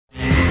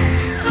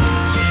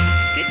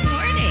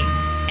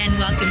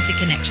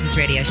Connections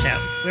radio show,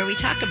 where we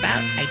talk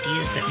about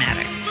ideas that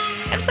matter.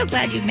 I'm so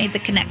glad you've made the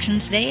connection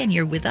today and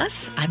you're with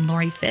us. I'm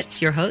Lori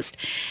Fitz, your host.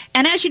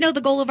 And as you know, the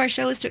goal of our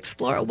show is to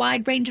explore a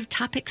wide range of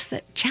topics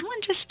that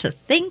challenge us to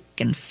think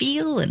and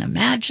feel and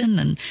imagine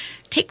and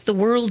take the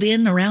world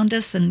in around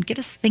us and get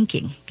us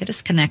thinking, get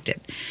us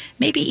connected,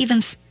 maybe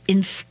even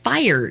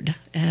inspired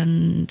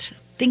and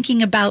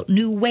thinking about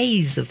new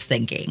ways of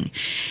thinking.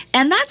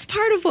 And that's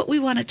part of what we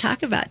want to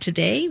talk about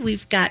today.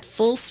 We've got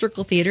Full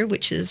Circle Theater,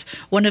 which is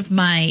one of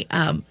my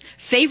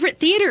favorite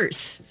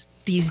theaters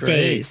these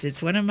days.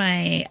 It's one of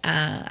my,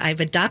 I've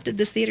adopted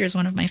this theater as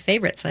one of my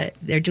favorites.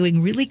 They're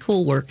doing really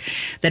cool work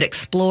that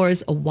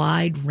explores a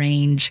wide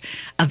range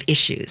of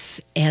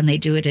issues, and they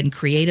do it in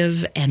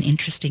creative and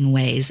interesting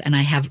ways. And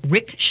I have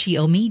Rick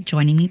Shiomi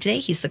joining me today.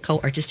 He's the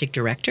co-artistic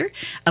director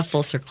of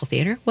Full Circle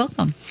Theater.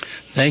 Welcome.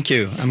 Thank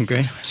you. I'm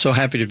great. So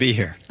happy to be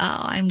here.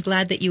 Oh, I'm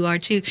glad that you are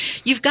too.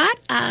 You've got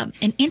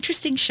an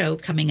interesting show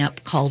coming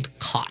up called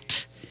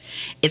Caught.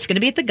 It's going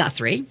to be at the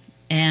Guthrie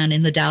and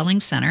in the Dowling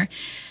Center.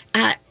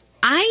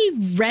 I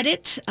read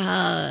it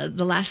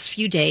the last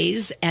few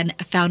days and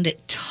found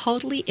it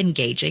totally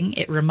engaging.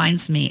 It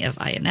reminds me of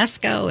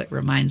Ionesco. It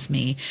reminds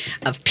me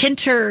of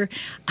Pinter.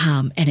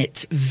 And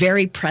it's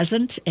very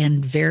present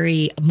and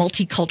very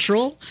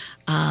multicultural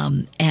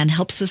and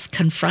helps us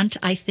confront,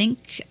 I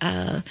think,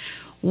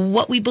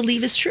 what we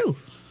believe is true.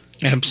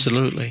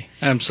 Absolutely.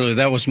 Absolutely.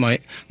 That was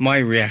my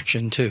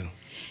reaction, too.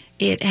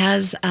 It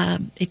has,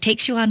 it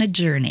takes you on a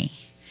journey.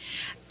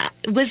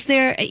 Was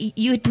there,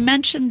 you had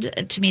mentioned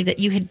to me that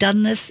you had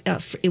done this,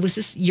 was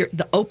this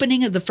the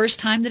opening of the first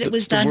time that it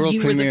was done? The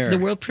world premiere. The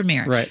world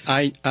premiere. Right.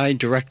 I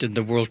directed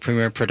the world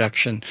premiere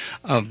production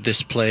of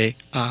this play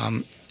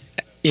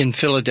in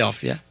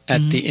Philadelphia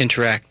at the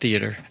Interact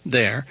Theater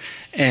there.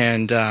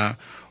 And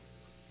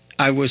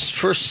I was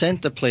first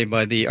sent the play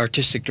by the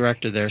artistic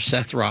director there,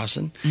 Seth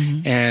Rosen.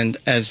 And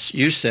as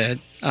you said,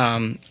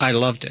 I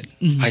loved it.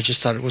 I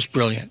just thought it was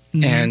brilliant.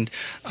 And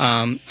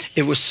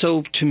it was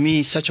to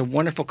me, such a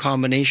wonderful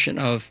combination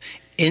of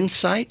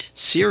insight,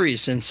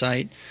 serious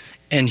insight,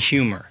 and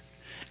humor.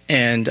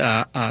 And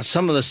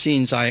some of the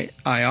scenes I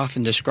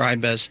often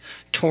describe as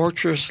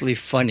torturously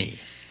funny.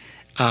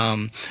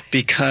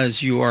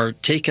 Because you are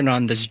taken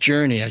on this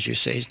journey, as you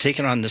say,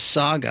 taken on this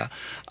saga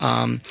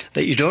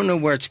that you don't know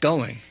where it's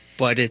going,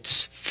 but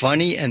it's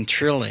funny and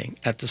thrilling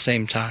at the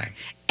same time.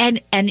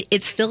 And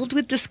it's filled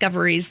with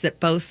discoveries that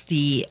both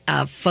the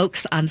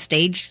folks on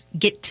stage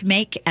get to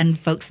make and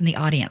folks in the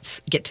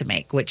audience get to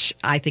make, which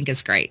I think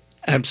is great.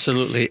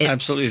 Absolutely,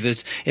 absolutely.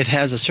 It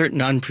has a certain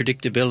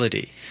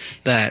unpredictability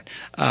that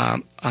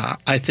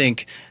I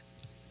think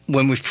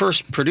when we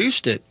first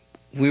produced it,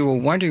 we were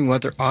wondering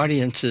whether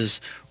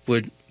audiences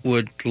would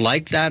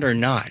like that or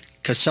not,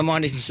 because some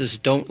audiences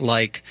don't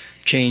like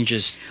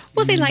changes.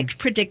 Well, they like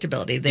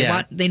predictability.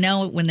 They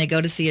know when they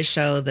go to see a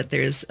show that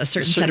there's a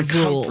certain set of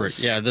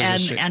rules. Yeah,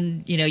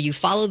 and you know, you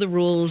follow the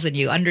rules and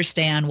you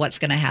understand what's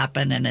going to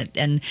happen,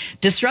 and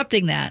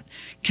disrupting that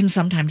can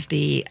sometimes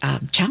be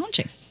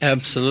challenging.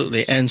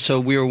 Absolutely. And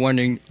so we were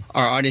wondering,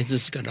 are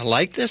audiences going to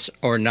like this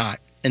or not?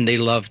 And they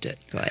loved it.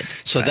 Good.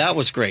 So that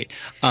was great.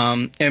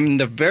 And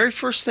the very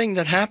first thing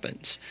that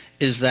happens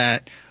is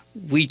that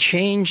we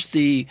change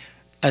the,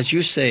 as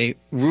you say,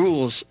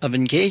 rules of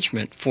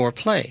engagement for a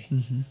play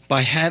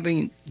by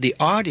having the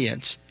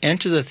audience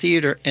enter the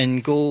theater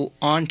and go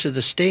onto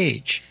the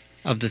stage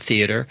of the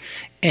theater.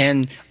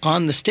 And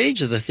on the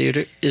stage of the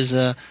theater is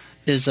a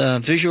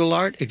visual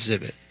art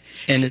exhibit.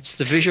 And it's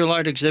the visual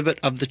art exhibit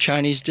of the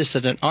Chinese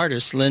dissident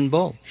artist Lin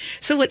Bo.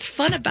 So what's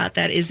fun about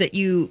that is that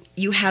you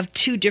have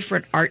two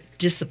different art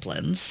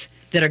disciplines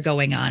that are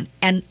going on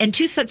and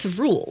two sets of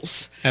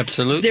rules.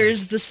 Absolutely.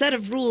 There's the set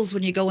of rules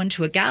when you go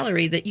into a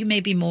gallery that you may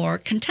be more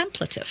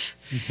contemplative.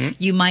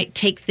 You might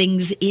take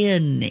things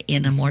in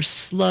a more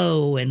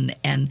slow and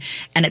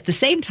at the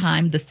same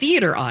time the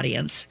theater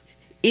audience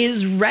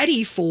is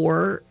ready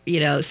for,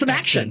 some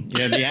action.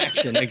 Yeah, the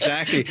action,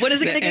 exactly. When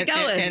is it going to get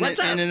going? What's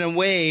up? And in a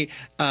way,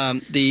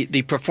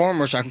 the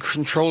performers are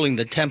controlling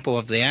the tempo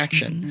of the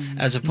action,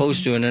 as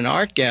opposed to in an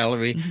art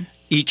gallery,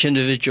 each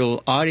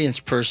individual audience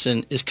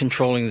person is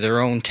controlling their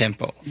own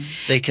tempo.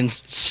 They can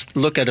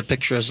look at a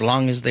picture as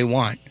long as they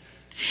want.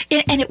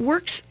 And it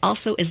works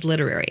also as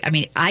literary. I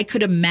mean, I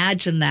could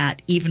imagine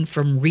that even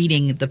from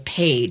reading the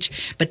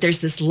page, but there's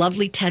this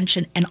lovely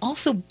tension and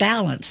also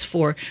balance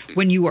for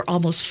when you are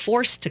almost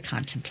forced to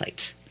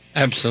contemplate.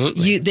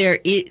 Absolutely.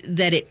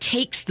 That it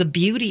takes the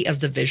beauty of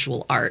the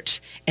visual art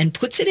and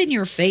puts it in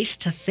your face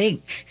to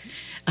think.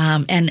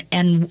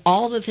 And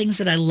all the things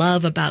that I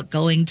love about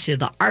going to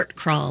the art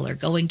crawl or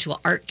going to an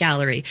art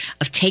gallery,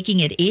 of taking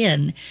it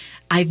in,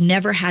 I've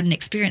never had an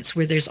experience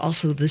where there's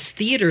also this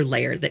theater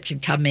layer that can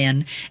come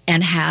in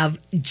and have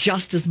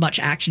just as much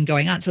action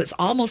going on. So it's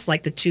almost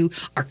like the two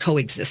are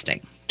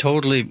coexisting.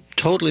 Totally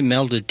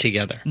melded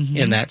together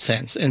in that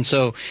sense. And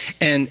so,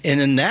 and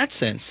in that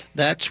sense,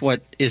 that's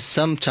what is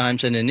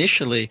sometimes and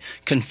initially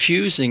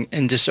confusing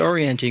and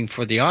disorienting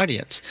for the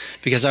audience.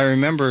 Because I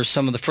remember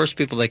some of the first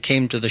people that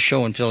came to the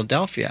show in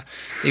Philadelphia,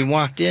 they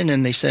walked in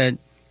and they said,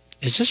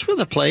 is this where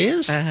the play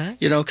is?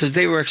 You know, because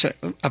they were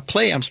a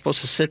play. I'm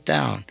supposed to sit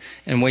down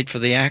and wait for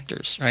the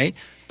actors, right?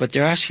 But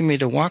they're asking me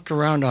to walk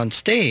around on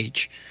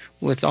stage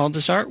with all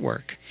this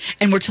artwork.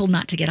 And we're told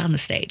not to get on the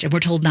stage, and we're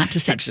told not to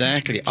set.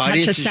 Exactly.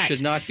 Audiences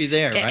should not be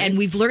there, right? And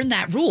we've learned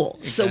that rule,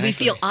 Exactly. so we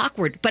feel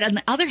awkward. But on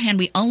the other hand,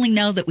 we only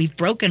know that we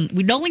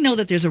only know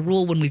that there's a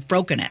rule when we've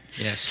broken it.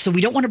 Yes. So we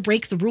don't want to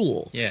break the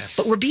rule. Yes.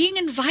 But we're being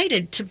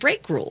invited to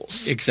break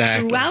rules.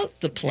 Exactly. Throughout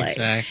the play.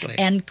 Exactly.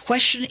 And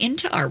question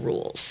into our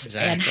rules.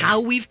 Exactly. And how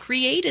we've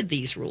created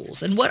these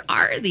rules. And what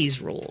are these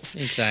rules?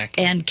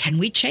 Exactly. And can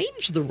we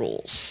change the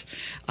rules?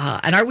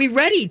 And are we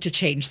ready to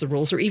change the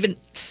rules or even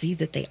see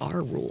that they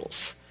are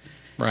rules?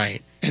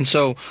 Right. And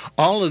so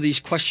all of these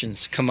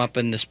questions come up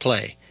in this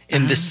play,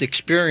 in this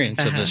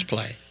experience of this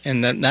play.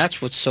 And that's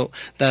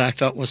that I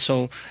felt was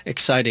so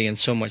exciting and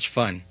so much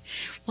fun.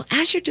 Well,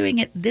 as you're doing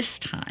it this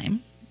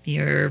time,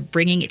 you're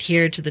bringing it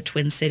here to the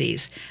Twin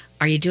Cities.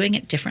 Are you doing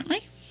it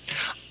differently?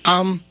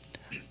 No,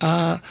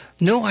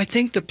 I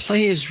think the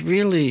play is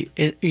really,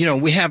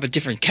 we have a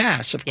different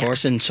cast, of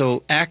course, and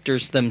so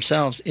actors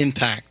themselves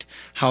impact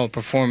how a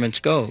performance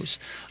goes.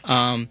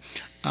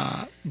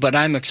 But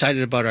I'm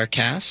excited about our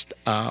cast.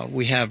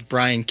 We have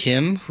Brian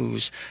Kim,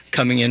 who's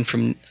coming in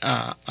from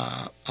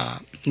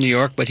New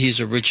York, but he's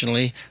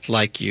originally,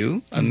 like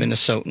you, a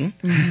Minnesotan.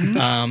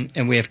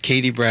 And we have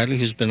Katie Bradley,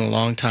 who's been a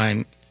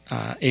long-time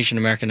Asian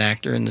American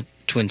actor in the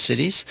Twin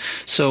Cities.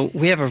 So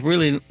we have a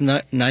really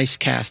nice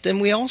cast.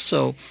 And we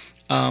also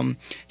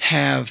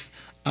have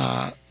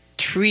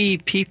three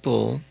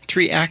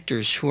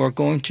actors who are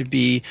going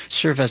to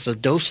serve as the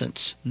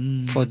docents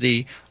for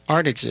the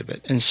art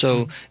exhibit, and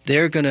so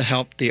they're going to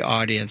help the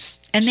audience.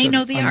 And they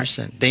know the art.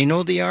 They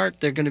know the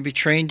art. They're going to be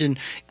trained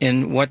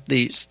in what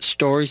the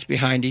stories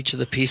behind each of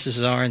the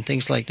pieces are and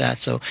things like that.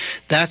 So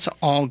that's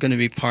all going to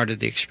be part of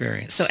the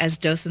experience. So as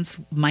docents,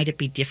 might it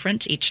be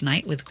different each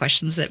night with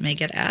questions that may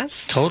get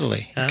asked?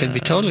 Totally. It can be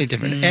totally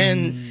different.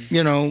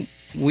 And,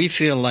 we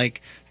feel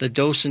like the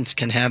docents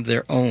can have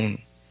their own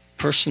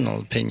personal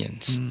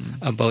opinions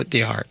about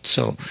the art.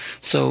 So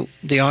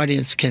the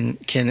audience can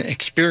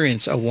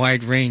experience a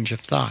wide range of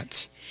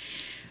thoughts.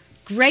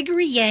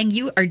 Gregory Yang,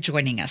 you are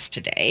joining us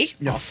today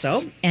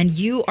also, and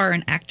you are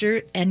an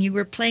actor, and you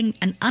were playing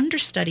an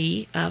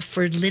understudy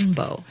for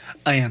Linbo.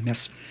 I am,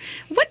 yes.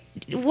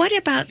 What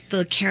about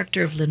the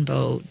character of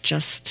Linbo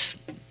just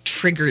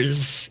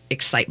triggers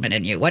excitement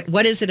in you?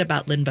 What is it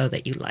about Linbo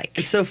that you like?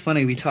 It's so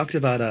funny. We talked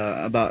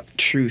about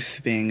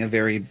truth being a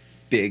very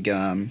big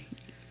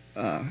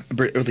a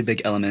really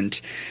big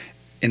element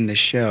in the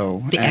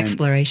show. The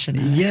exploration.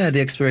 Yeah, the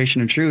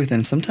exploration of truth.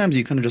 And sometimes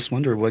you kind of just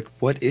wonder,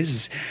 what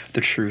is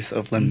the truth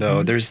of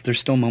Linbo? There's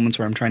still moments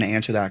where I'm trying to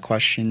answer that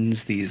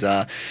questions.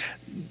 The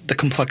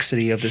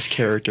complexity of this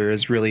character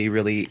is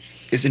really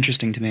is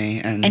interesting to me.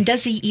 And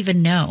does he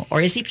even know,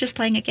 or is he just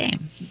playing a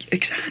game?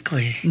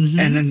 Exactly.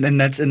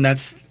 And that's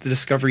the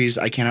discoveries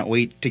I cannot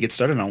wait to get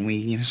started on.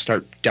 We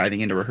start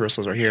diving into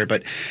rehearsals right here,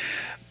 but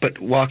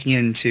walking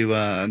into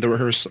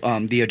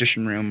the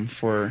audition room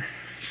for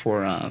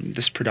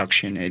this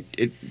production,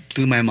 it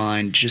blew my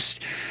mind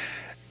just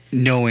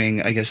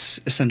knowing, I guess,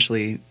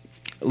 essentially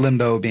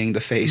Linbo being the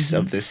face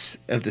of this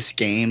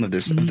game, of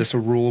this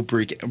rule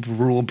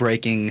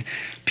breaking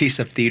piece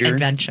of theater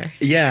adventure.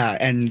 Yeah,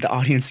 and the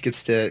audience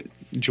gets to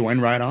join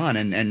right on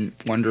and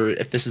wonder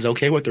if this is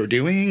okay what they're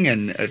doing,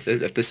 and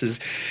if this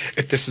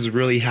is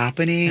really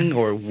happening,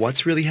 or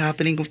what's really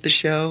happening with the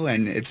show.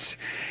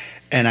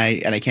 And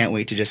I can't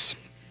wait to just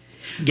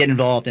get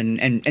involved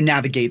and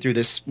navigate through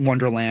this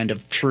wonderland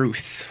of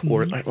truth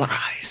or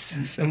lies.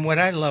 So. And what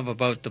I love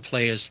about the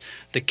play is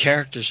the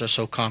characters are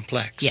so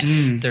complex.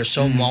 Yes. They're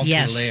so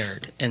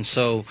multi-layered. And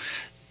so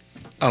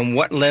on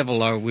what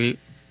level are we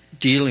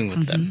dealing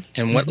with them?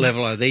 And what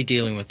level are they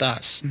dealing with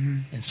us?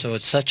 And so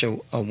it's such a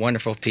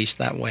wonderful piece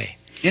that way.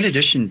 In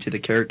addition to the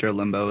character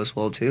Linbo as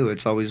well, too,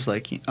 it's always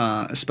like,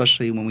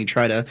 especially when we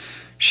try to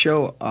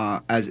show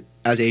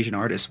as Asian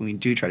artists, when we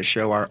do try to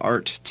show our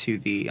art to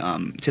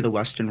the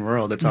Western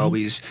world, it's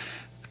always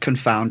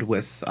confounded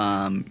with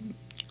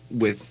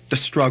the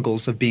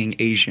struggles of being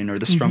Asian, or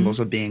the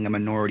struggles of being a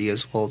minority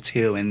as well,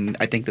 too. And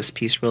I think this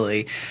piece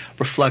really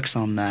reflects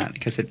on that,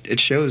 because it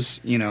shows,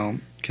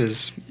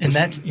 because in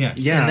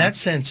that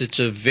sense, it's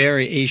a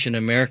very Asian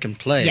American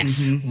play.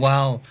 Yes.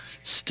 While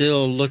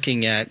still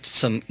looking at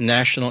some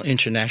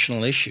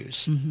international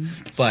issues.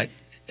 But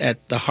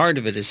at the heart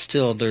of it is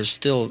there's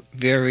still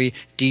very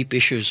deep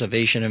issues of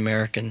Asian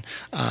American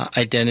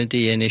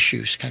identity and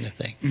issues, kind of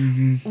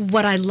thing.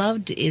 What I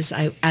loved is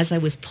as I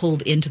was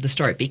pulled into the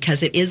story,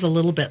 because it is a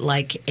little bit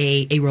like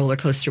a roller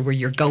coaster where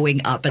you're going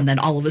up and then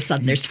all of a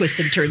sudden there's twists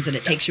and turns and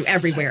it takes you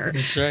everywhere.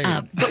 That's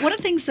right. But one of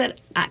the things that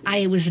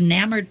I was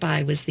enamored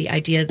by was the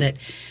idea that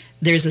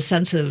there's a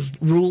sense of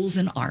rules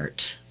in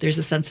art. There's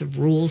a sense of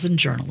rules in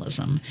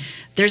journalism.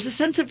 There's a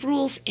sense of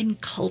rules in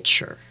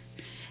culture.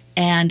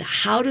 And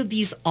how do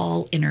these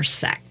all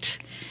intersect?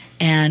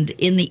 And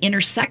in the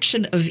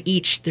intersection of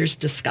each, there's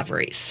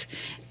discoveries.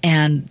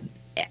 And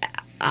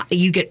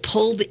you get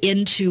pulled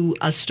into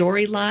a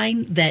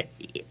storyline that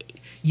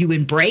you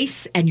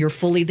embrace and you're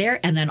fully there,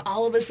 and then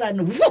all of a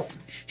sudden, whoa,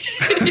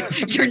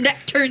 your neck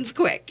turns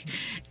quick.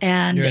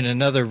 And you're in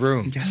another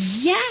room.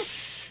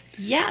 Yes.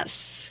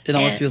 It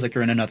almost feels like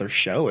you're in another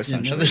show,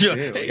 essentially.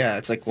 Too. Yeah,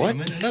 it's like, what?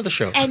 I'm in another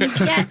show.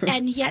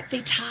 And yet they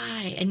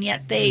tie, and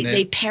yet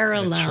they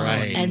parallel,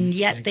 right. and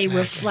yet they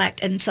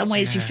reflect. In some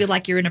ways, you feel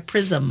like you're in a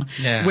prism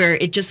where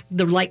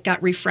the light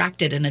got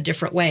refracted in a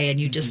different way, and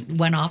you just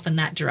went off in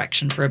that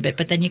direction for a bit,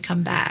 but then you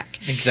come back.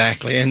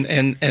 Exactly,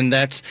 and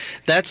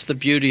that's the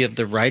beauty of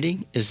the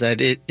writing, is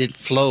that it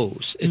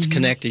flows. It's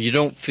connected. You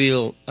don't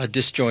feel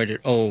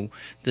disjointed. Oh,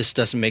 this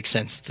doesn't make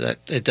sense. That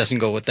it doesn't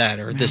go with that,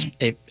 or this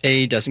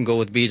A doesn't go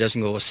with B, doesn't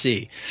go with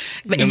C.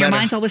 But your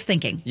mind's always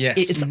thinking. Yes.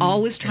 It's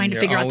always trying to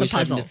figure out the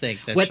puzzle. To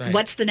think.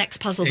 What's the next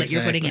puzzle that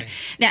you're putting in?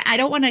 Now, I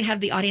don't want to have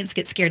the audience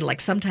get scared.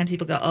 Like sometimes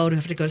people go, oh, do I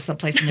have to go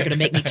someplace and they're going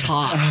to make me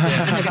talk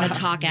and they're going to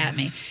talk at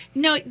me.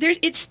 No,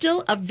 it's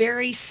still a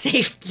very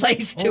safe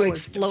place to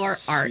explore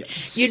art.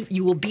 Yes.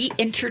 You will be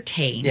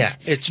entertained. Yeah,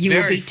 it's You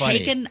very will be funny.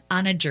 taken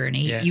on a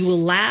journey. Yes. You will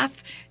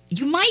laugh.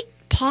 You might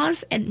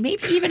pause and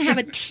maybe even have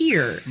a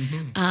tear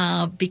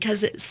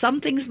because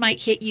some things might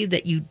hit you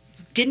that you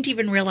didn't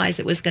even realize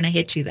it was going to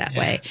hit you that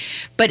way.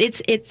 But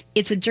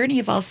it's a journey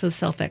of also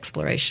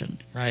self-exploration.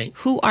 Right.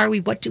 Who are we?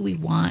 What do we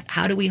want?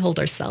 How do we hold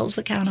ourselves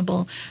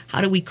accountable?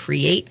 How do we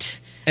create?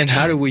 And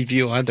how do we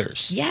view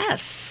others?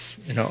 Yes.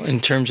 In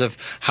terms of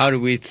how do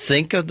we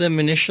think of them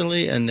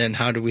initially, and then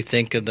how do we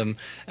think of them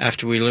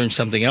after we learn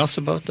something else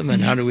about them,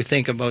 and how do we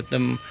think about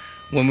them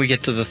when we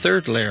get to the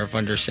third layer of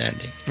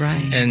understanding?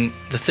 Right. And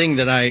the thing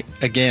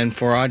that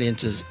for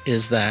audiences,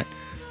 is that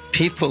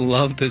people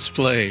love this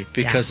play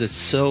because it's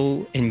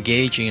so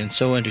engaging and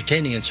so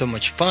entertaining and so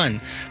much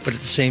fun, but at the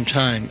same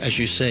time, as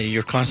you say,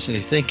 you're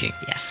constantly thinking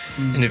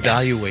and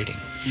evaluating.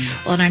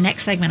 Well, in our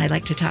next segment, I'd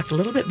like to talk a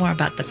little bit more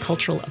about the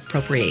cultural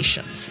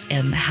appropriations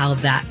and how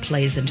that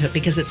plays into it,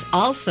 because it's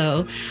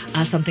also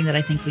something that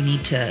I think we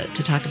need to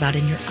talk about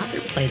in your other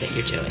play that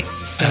you're doing.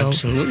 So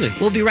absolutely.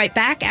 We'll be right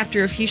back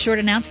after a few short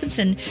announcements,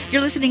 and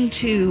you're listening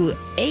to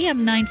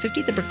AM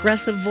 950, the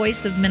progressive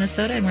voice of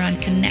Minnesota, and we're on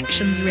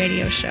Connections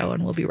Radio Show,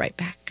 and we'll be right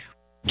back.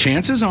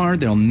 Chances are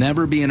there'll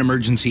never be an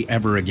emergency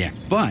ever again.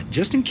 But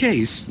just in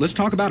case, let's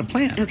talk about a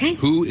plan. Okay.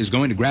 Who is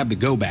going to grab the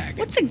go bag?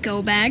 What's a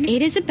go bag?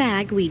 It is a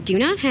bag we do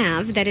not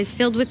have that is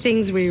filled with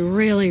things we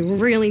really,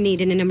 really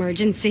need in an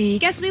emergency.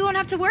 Guess we won't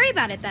have to worry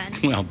about it then.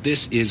 Well,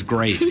 this is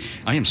great.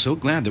 I am so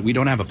glad that we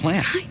don't have a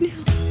plan. I know.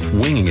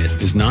 Winging it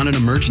is not an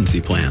emergency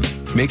plan.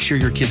 Make sure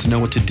your kids know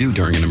what to do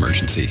during an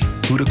emergency,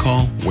 who to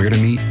call, where to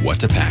meet,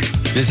 what to pack.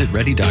 Visit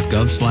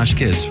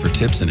ready.gov/kids for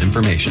tips and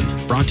information.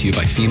 Brought to you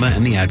by FEMA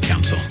and the Ad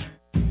Council.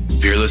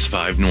 Fearless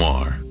 5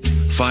 Noir.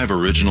 5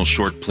 original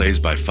short plays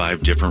by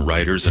 5 different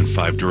writers and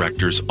 5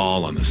 directors,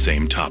 all on the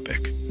same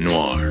topic,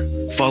 noir.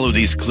 Follow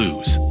these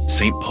clues.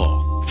 St.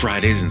 Paul,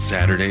 Fridays and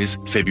Saturdays,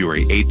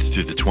 February 8th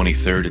through the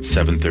 23rd at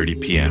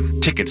 7:30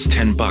 p.m. Tickets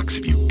 $10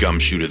 if you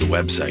gumshoe to the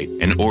website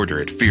and order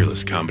at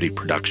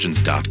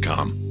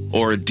fearlesscomedyproductions.com.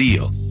 Or a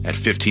deal at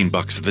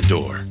 $15 at the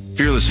door.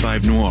 Fearless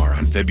 5 Noir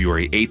on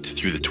February 8th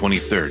through the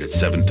 23rd at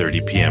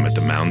 7:30 p.m. at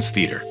the Mounds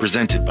Theater,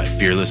 presented by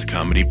Fearless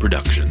Comedy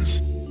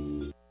Productions.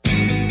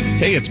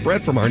 Hey, it's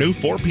Brett from our new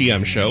 4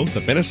 p.m. show,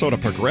 the Minnesota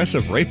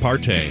Progressive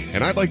Repartee,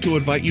 and I'd like to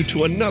invite you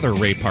to another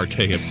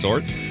repartee of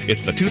sort.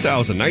 It's the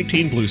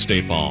 2019 Blue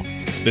State Ball.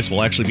 This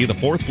will actually be the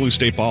 4th Blue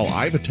State Ball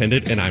I've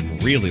attended, and I'm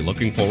really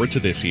looking forward to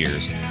this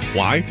year's.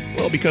 Why?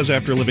 Well, because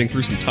after living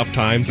through some tough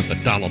times of the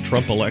Donald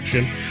Trump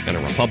election and a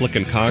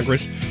Republican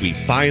Congress, we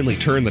finally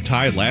turned the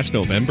tide last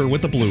November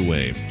with the Blue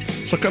Wave.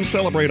 So come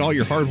celebrate all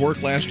your hard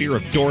work last year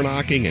of door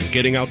knocking and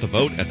getting out the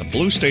vote at the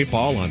Blue State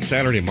Ball on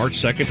Saturday, March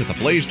 2nd at the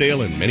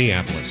Blaisdell in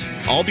Minneapolis.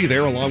 I'll be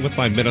there along with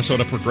my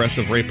Minnesota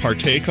Progressive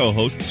Repartee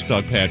co-hosts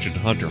Doug Padgett and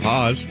Hunter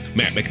Haas.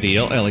 Matt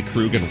McNeil, Ellie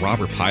Krug, and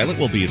Robert Pilot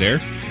will be there,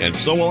 and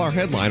so will our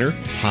headliner,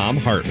 Tom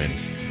Hartman.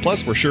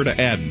 Plus, we're sure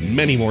to add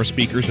many more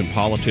speakers and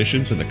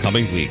politicians in the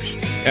coming weeks.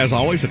 As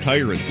always,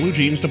 attire is blue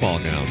jeans to ball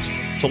gowns.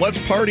 So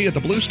let's party at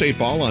the Blue State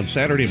Ball on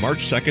Saturday, March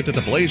 2nd at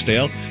the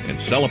Blaisdell and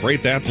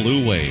celebrate that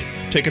blue wave.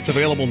 Tickets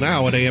available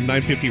now at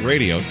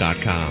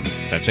am950radio.com.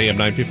 That's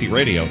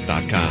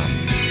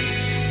am950radio.com.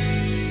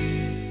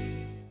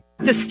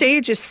 The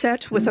stage is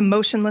set with a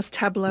motionless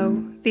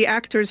tableau, the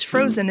actors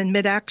frozen in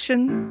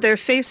mid-action, their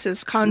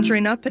faces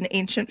conjuring up an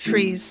ancient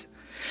frieze.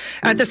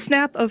 At the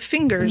snap of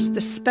fingers, the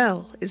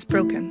spell is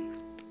broken.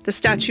 The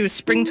statues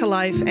spring to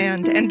life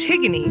and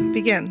Antigone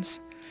begins.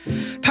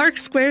 Park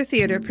Square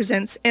Theater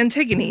presents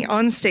Antigone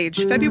on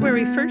stage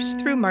February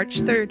 1st through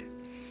March 3rd.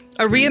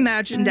 A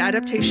reimagined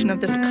adaptation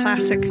of this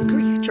classic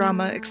Greek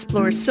drama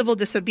explores civil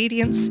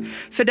disobedience,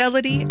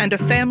 fidelity, and a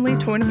family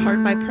torn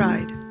apart by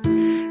pride.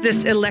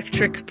 This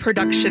electric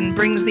production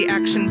brings the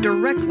action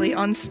directly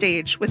on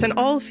stage with an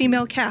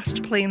all-female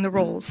cast playing the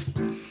roles.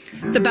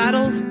 The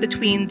battles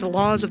between the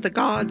laws of the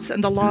gods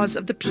and the laws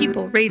of the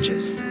people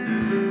rages.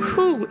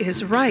 Who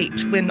is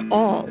right when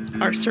all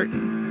are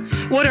certain?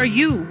 What are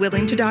you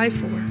willing to die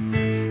for?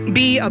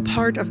 Be a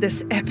part of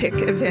this epic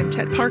event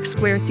at Park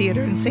Square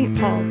Theater in St.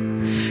 Paul.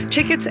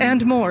 Tickets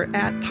and more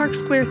at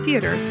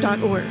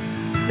parksquaretheater.org.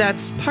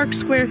 That's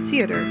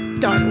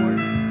parksquaretheater.org.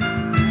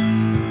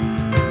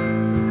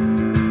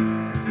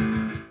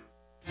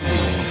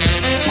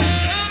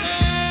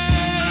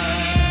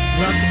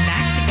 Welcome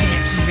back to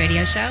Connections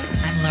Radio Show.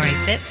 I'm Lori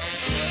Fitz,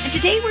 and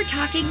today we're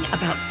talking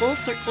about Full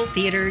Circle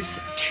Theater's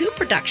 2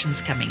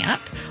 productions coming up.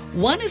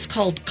 One is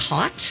called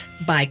Caught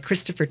by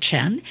Christopher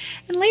Chen,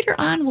 and later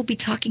on we'll be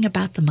talking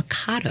about The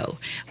Mikado,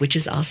 which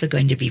is also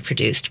going to be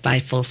produced by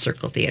Full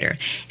Circle Theater.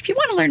 If you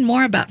want to learn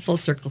more about Full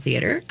Circle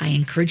Theater, I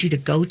encourage you to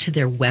go to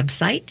their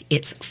website.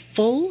 It's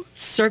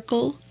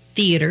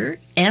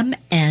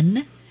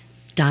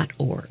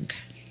fullcircletheatermn.org.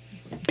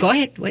 Go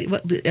ahead.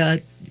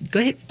 Go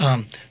ahead.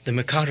 The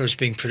Mikado is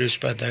being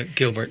produced by the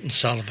Gilbert and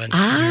Sullivan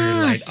Very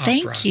Light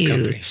thank Opera you.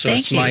 Company. So Thank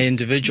it's you. my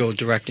individual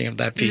directing of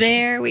that piece.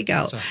 There we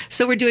go.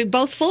 So we're doing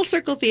both Full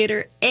Circle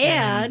Theater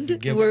and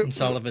Gilbert and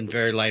Sullivan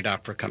Very Light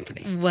Opera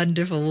Company.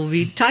 Wonderful. We'll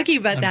be talking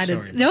about I'm that.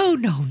 sorry. No.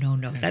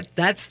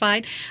 That's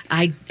fine.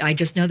 I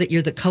just know that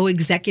you're the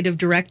co-executive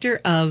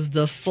director of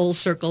the Full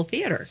Circle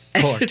Theater.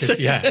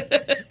 Yeah.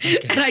 Okay.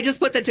 And I just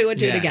put the 2 and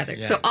 2 Yeah, together.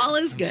 yeah. So all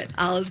is good.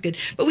 All is good.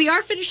 But we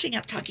are finishing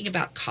up talking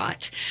about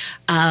Caught.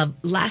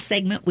 Last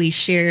segment, we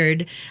shared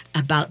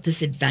about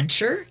this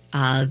adventure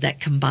that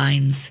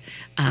combines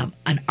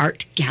an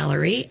art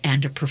gallery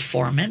and a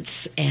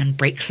performance and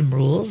breaks some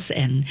rules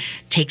and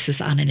takes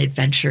us on an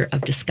adventure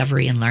of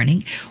discovery and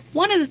learning.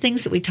 One of the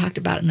things that we talked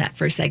about in that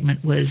first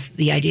segment was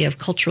the idea of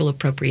cultural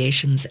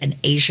appropriations and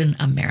Asian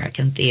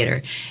American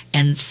theater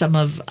and some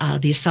of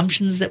the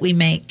assumptions that we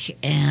make.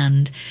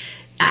 And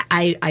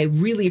I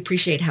really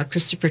appreciate how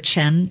Christopher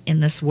Chen in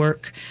this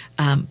work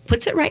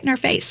puts it right in our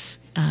face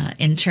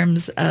in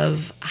terms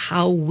of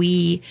how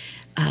we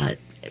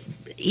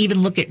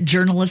even look at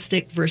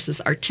journalistic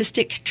versus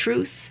artistic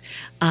truth,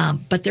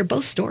 but they're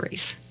both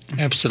stories.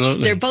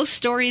 Absolutely. They're both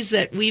stories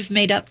that we've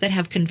made up that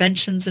have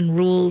conventions and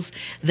rules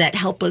that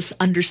help us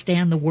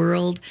understand the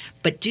world,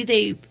 but do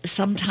they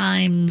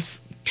sometimes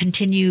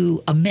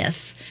continue a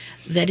myth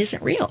that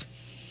isn't real?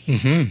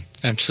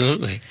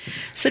 Absolutely.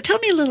 So tell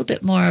me a little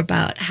bit more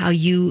about how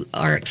you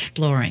are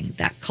exploring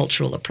that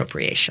cultural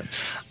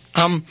appropriations.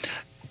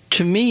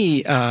 To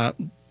me,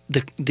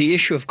 the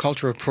issue of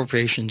cultural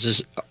appropriations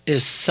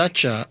is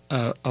such a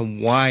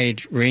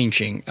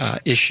wide-ranging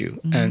issue,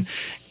 and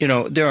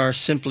there are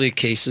simply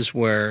cases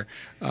where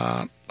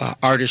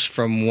artists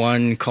from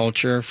one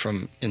culture,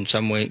 from in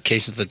some way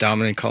cases the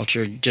dominant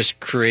culture, just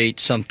create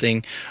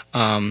something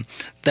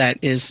that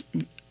is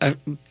a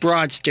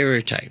broad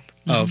stereotype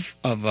of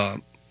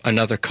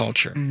another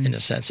culture in a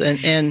sense.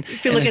 And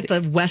if you look at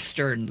the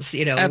Westerns,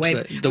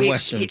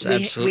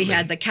 absolutely. We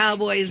had the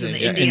cowboys and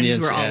the Indians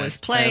were always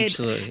played,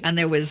 absolutely. and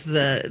there was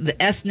the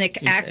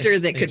ethnic actor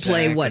that could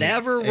play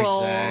whatever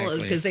role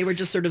because they were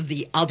just sort of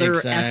the other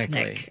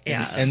ethnic.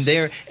 Yeah.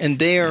 And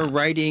they're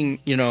writing,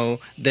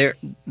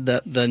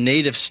 the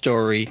native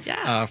story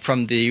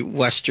from the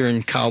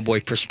Western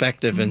cowboy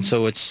perspective, and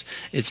so it's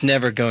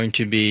never going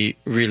to be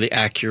really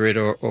accurate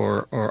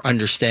or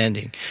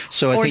understanding.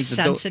 So I think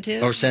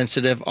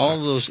sensitive.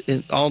 All those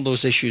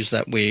issues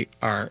that we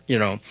are,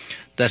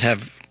 that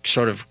have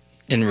sort of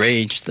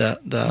enraged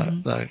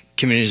the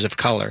communities of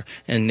color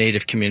and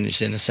Native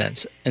communities in a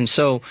sense, and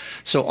so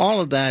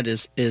all of that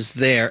is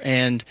there,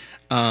 and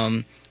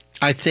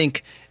I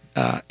think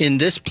in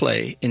this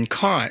play, in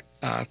Caught,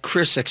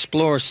 Chris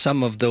explores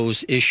some of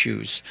those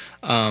issues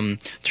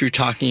through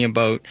talking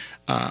about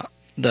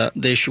the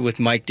issue with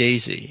Mike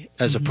Daisy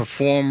as a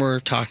performer,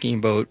 talking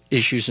about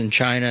issues in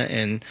China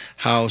and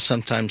how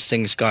sometimes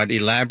things got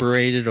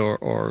elaborated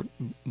or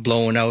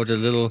blown out a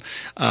little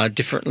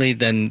differently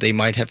than they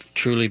might have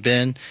truly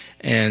been,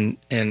 and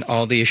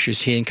all the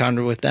issues he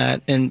encountered with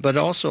that, but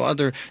also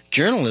other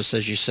journalists,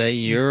 as you say,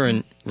 you're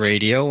in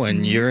radio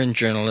and you're in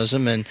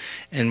journalism, and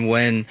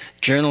when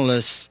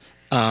journalists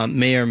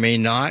may or may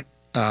not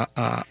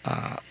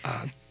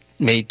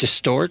may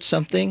distort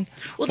something.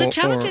 Well, the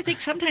challenge, I think,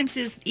 sometimes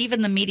is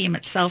even the medium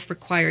itself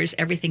requires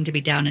everything to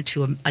be down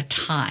into a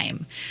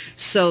time.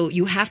 So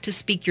you have to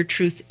speak your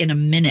truth in a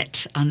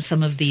minute on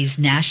some of these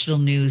national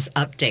news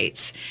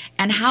updates.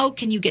 And how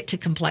can you get to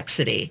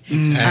complexity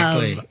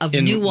of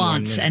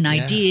nuance and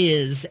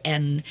ideas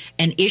and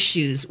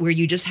issues where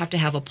you just have to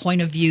have a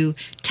point of view,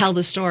 tell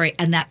the story,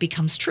 and that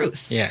becomes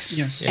truth. Yes.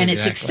 And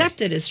it's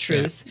accepted as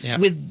truth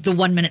with the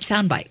 1 minute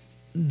soundbite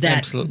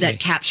that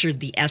captured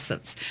the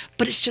essence,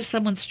 but it's just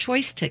someone's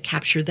choice to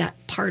capture that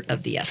part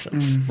of the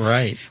essence,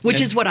 right?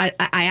 Which is what I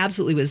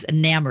absolutely was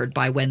enamored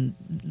by when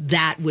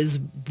that was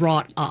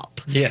brought up.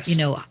 Yes,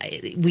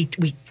 we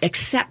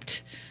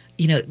accept.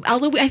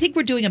 Although I think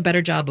we're doing a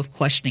better job of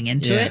questioning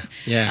into it,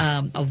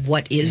 of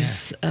what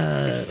is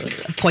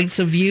points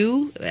of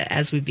view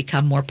as we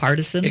become more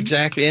partisan.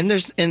 Exactly, and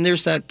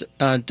there's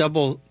that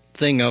double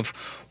thing of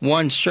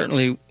one,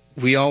 certainly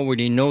we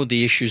already know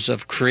the issues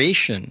of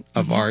creation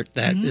of art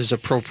that is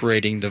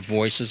appropriating the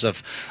voices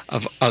of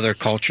other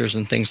cultures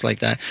and things like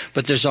that.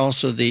 But there's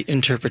also the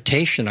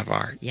interpretation of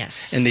art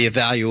and the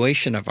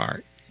evaluation of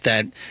art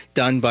that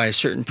done by a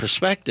certain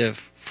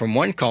perspective from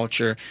one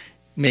culture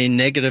may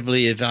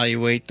negatively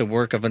evaluate the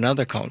work of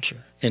another culture,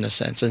 in a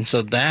sense. And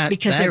so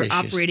because they're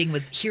operating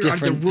with, here are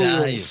the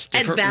rules.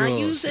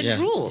 Values and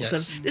rules.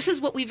 Yes. So this is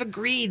what we've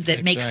agreed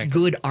that makes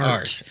good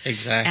art.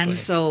 Exactly. And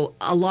so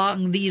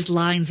along these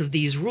lines of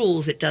these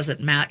rules, it doesn't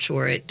match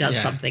or it does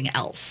something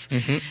else.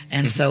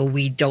 And so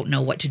we don't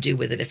know what to do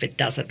with it if it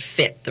doesn't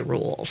fit the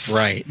rules.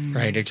 Right,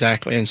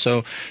 exactly. And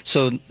so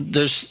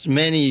there's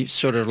many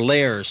sort of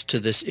layers to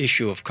this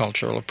issue of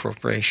cultural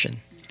appropriation.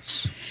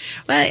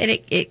 Well,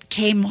 it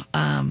came...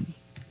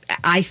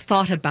 I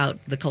thought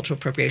about the cultural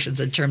appropriations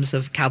in terms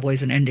of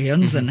cowboys and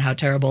Indians and how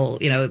terrible,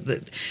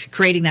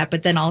 creating that,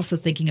 but then also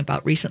thinking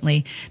about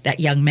recently that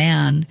young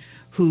man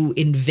who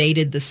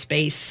invaded the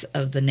space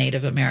of the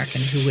Native American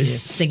who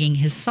was singing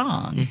his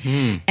song.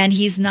 And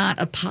he's not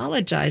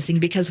apologizing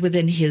because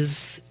within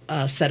his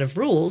set of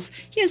rules,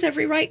 he has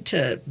every right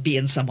to be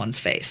in someone's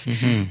face.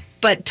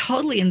 But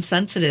totally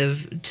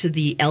insensitive to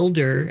the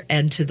elder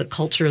and to the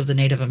culture of the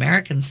Native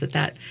Americans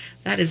that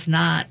is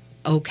not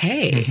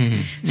okay.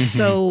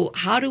 So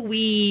how do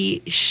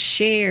we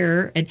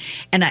share? And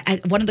I,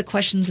 one of the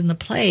questions in the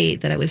play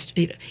that I was,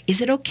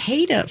 is it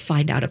okay to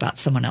find out about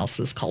someone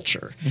else's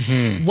culture?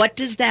 What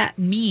does that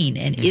mean?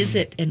 And is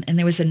it? And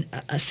there was a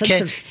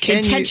sense of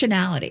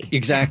intentionality.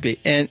 Exactly.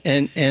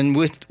 And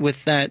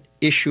with that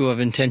issue of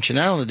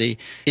intentionality,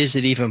 is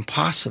it even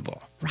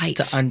possible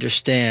to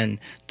understand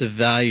the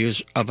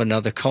values of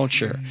another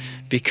culture?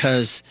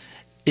 Because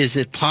is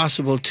it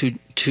possible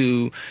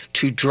to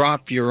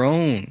drop your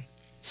own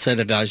set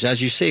of values?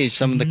 As you say,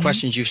 some of the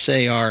questions you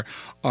say are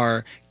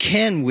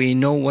can we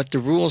know what the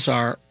rules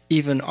are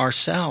even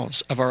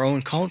ourselves of our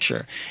own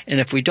culture?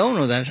 And if we don't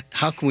know that,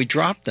 how can we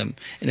drop them?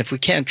 And if we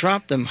can't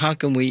drop them, how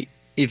can we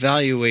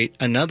evaluate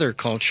another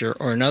culture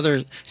or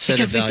another set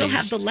of values? Because we still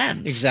have the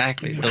lens.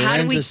 Exactly. The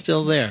lens is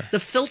still there.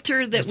 The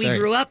filter that we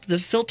grew up, the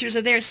filters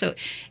are there. So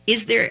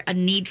is there a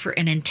need for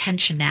an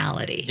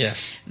intentionality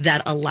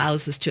that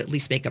allows us to at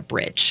least make a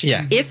bridge?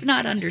 If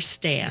not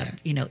understand,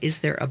 is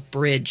there a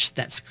bridge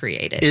that's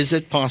created? Is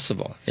it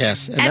possible?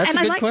 Yes. And that's a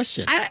good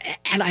question.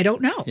 I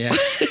don't know. Yeah,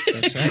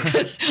 that's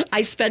right.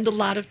 I spend a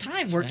lot of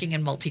time working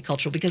in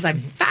multicultural because I'm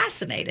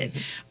fascinated.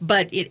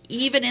 But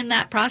even in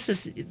that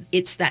process,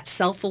 it's that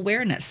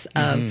self-awareness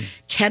of,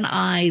 can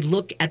I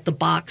look at the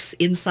box,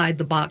 inside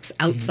the box,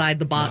 outside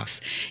the box?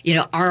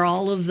 Are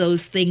all of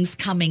those things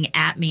coming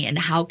at me, and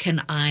how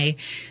can I,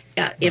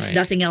 if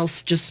nothing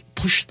else, just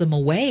push them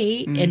away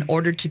in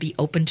order to be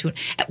open to it?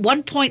 At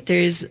one point,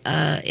 there's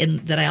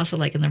that I also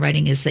like in the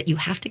writing is that you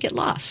have to get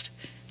lost.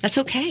 That's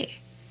okay.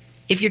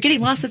 If you're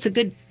getting lost, that's a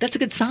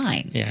good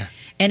sign. Yeah.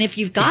 And if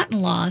you've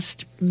gotten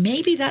lost,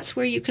 maybe that's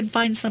where you can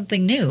find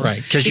something new.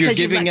 Right, because you're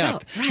giving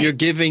up. You're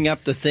giving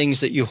up the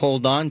things that you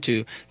hold on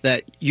to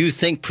that you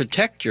think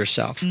protect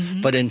yourself,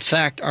 but in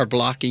fact are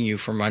blocking you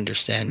from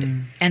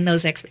understanding. And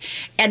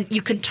and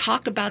you can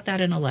talk about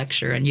that in a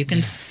lecture, and you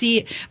can see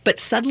it, but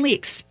suddenly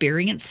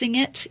experiencing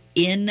it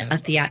in a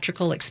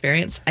theatrical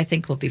experience, I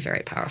think, will be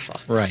very powerful.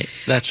 Right,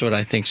 that's what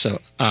I think so.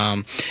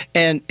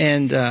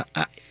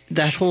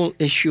 That whole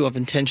issue of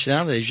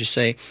intentionality, as you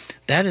say,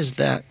 that is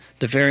the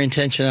very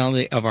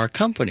intentionality of our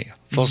company.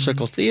 Full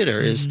Circle Theater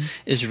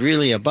is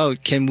really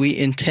about, can we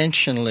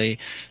intentionally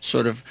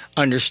sort of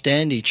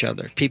understand each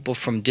other, people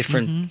from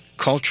different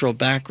cultural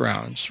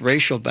backgrounds,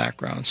 racial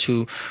backgrounds,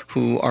 who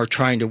are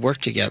trying to work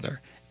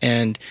together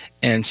and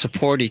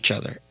support each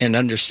other and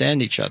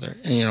understand each other.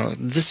 And,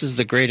 this is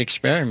the great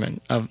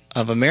experiment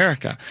of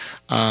America.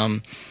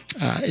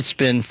 It's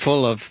been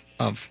full of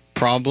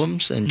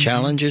problems and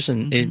challenges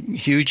and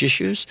huge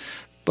issues,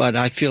 but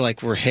I feel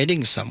like we're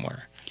heading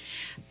somewhere.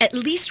 At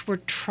least we're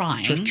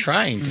trying. We're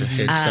trying to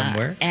head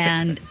somewhere.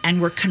 And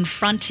we're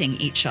confronting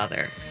each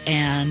other.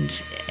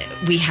 And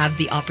we have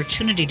the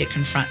opportunity to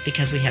confront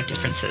because we have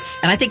differences.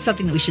 And I think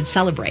something that we should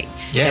celebrate,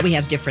 that we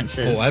have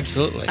differences. Oh,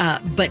 absolutely.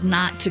 But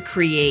not to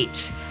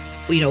create,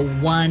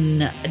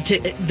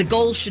 the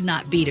goal should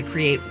not be to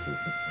create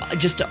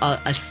just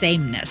a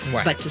sameness,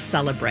 but to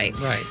celebrate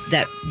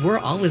that we're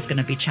always going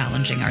to be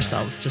challenging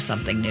ourselves to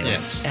something new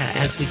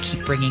as we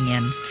keep bringing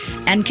in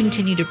and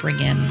continue to bring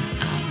in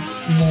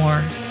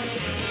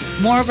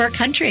more of our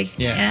country.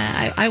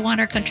 I want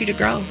our country to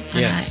grow.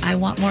 And I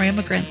want more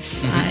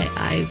immigrants.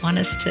 I want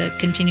us to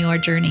continue our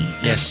journey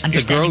of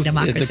understanding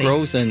democracy. The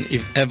growth and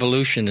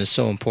evolution is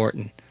so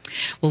important.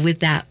 Well,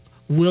 with that,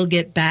 we'll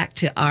get back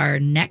to our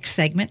next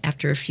segment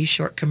after a few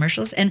short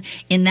commercials. And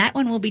in that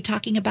one, we'll be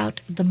talking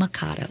about the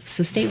Mikado.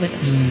 So stay with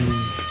us.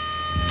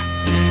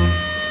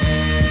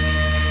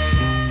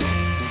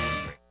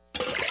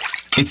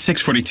 It's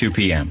 6:42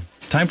 p.m.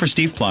 Time for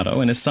Steve Plotto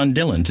and his son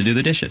Dylan to do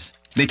the dishes.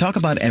 They talk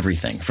about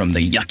everything from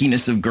the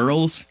yuckiness of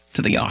girls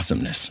to the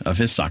awesomeness of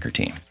his soccer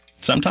team.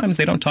 Sometimes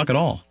they don't talk at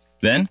all.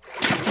 Then,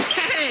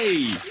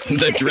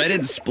 the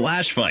dreaded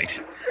splash fight.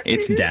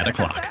 It's Dad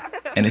o'clock,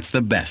 and it's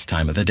the best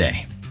time of the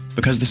day.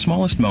 Because the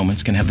smallest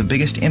moments can have the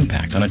biggest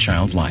impact on a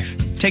child's life.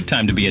 Take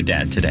time to be a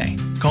dad today.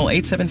 Call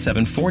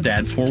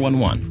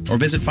 877-4DAD-411 or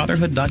visit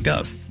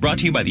fatherhood.gov. Brought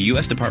to you by the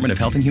U.S. Department of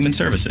Health and Human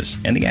Services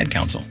and the Ad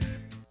Council.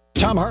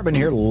 Tom Hartman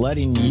here,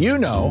 letting you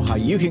know how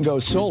you can go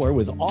solar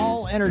with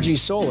All Energy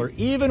Solar,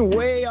 even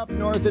way up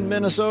north in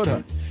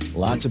Minnesota.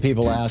 Lots of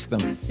people ask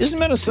them, isn't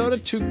Minnesota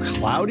too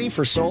cloudy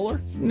for solar?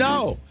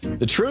 No.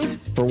 The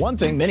truth? For one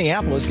thing,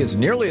 Minneapolis gets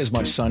nearly as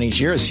much sun each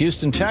year as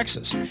Houston,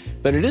 Texas.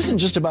 But it isn't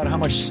just about how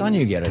much sun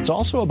you get. It's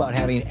also about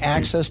having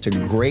access to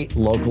great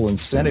local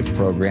incentive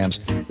programs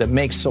that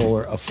make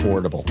solar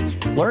affordable.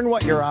 Learn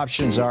what your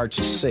options are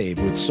to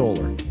save with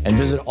solar and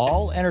visit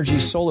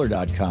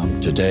allenergysolar.com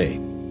today.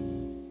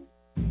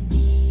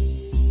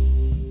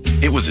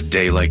 It was a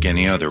day like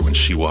any other when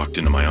she walked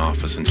into my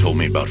office and told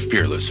me about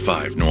Fearless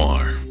 5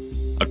 Noir,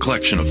 a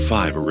collection of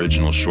 5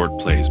 original short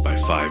plays by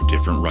 5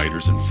 different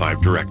writers and 5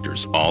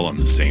 directors, all on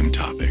the same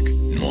topic,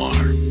 noir.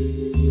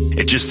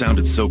 It just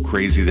sounded so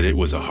crazy that it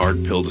was a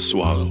hard pill to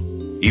swallow,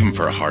 even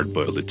for a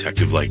hard-boiled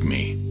detective like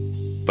me.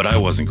 But I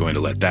wasn't going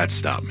to let that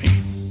stop me.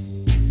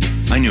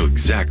 I knew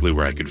exactly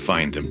where I could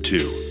find them,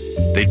 too.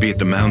 They'd be at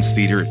the Mounds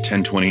Theater at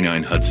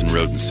 1029 Hudson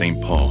Road in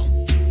St. Paul.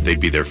 They'd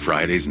be there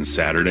Fridays and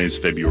Saturdays,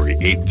 February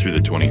 8th through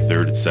the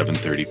 23rd at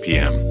 7:30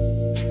 p.m.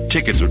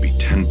 Tickets would be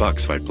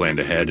 $10 if I planned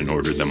ahead and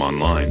ordered them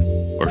online,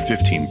 or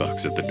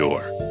 $15 at the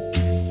door.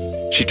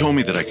 She told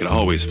me that I could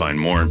always find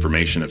more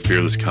information at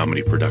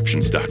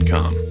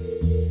fearlesscomedyproductions.com.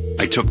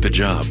 I took the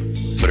job,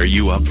 but are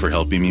you up for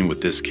helping me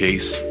with this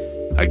case?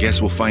 I guess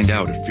we'll find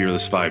out at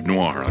Fearless 5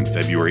 Noir on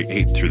February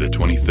 8th through the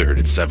 23rd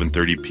at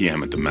 7:30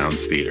 p.m. at the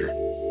Mounds Theater.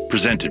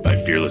 Presented by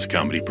Fearless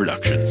Comedy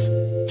Productions.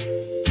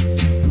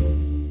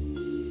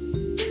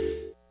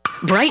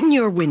 Brighten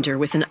your winter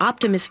with an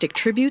optimistic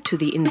tribute to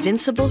the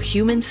invincible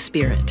human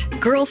spirit.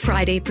 Girl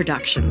Friday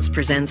Productions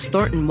presents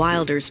Thornton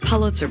Wilder's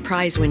Pulitzer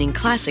Prize-winning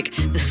classic,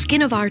 The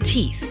Skin of Our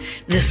Teeth.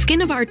 The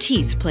Skin of Our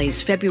Teeth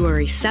plays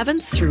February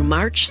 7th through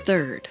March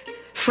 3rd.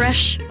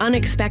 Fresh,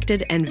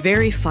 unexpected, and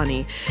very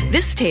funny,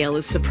 this tale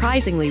is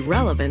surprisingly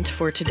relevant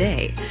for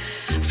today.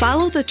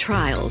 Follow the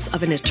trials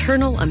of an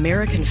eternal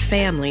American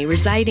family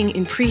residing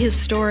in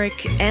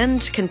prehistoric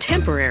and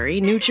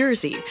contemporary New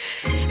Jersey.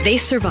 They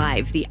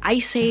survive the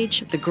Ice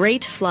Age, the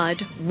Great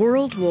Flood,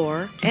 World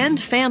War, and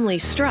family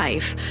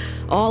strife,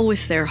 all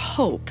with their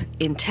hope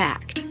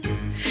intact.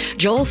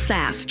 Joel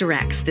Sass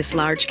directs this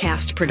large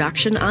cast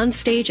production on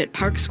stage at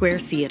Park Square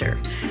Theater.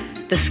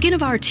 The Skin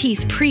of Our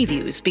Teeth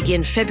previews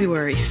begin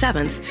February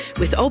 7th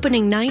with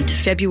opening night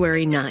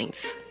February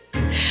 9th.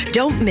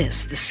 Don't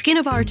miss The Skin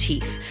of Our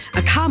Teeth,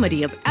 a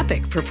comedy of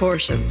epic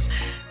proportions.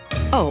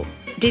 Oh,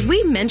 did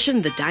we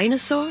mention the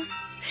dinosaur?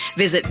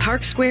 Visit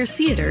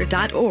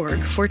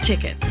parksquaretheater.org for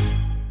tickets.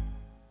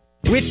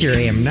 With your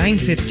AM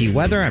 950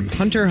 weather, I'm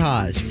Hunter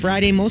Haas.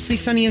 Friday, mostly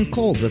sunny and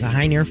cold with a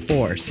high near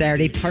 4.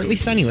 Saturday, partly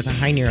sunny with a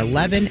high near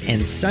 11.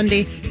 And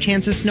Sunday,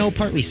 chance of snow,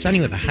 partly sunny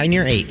with a high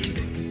near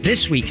 8.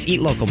 This week's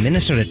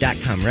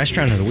EatLocalMinnesota.com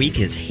Restaurant of the Week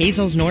is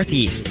Hazel's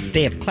Northeast.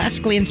 They have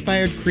classically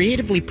inspired,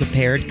 creatively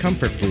prepared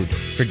comfort food.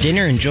 For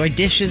dinner, enjoy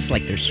dishes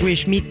like their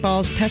Swedish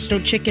meatballs, pesto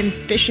chicken,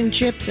 fish and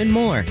chips, and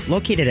more.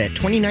 Located at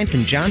 29th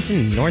and Johnson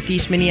in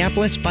Northeast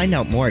Minneapolis, find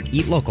out more at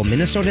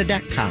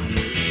EatLocalMinnesota.com.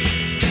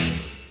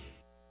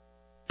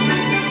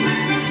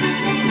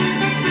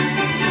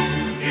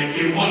 If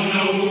you want to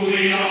know who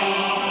we are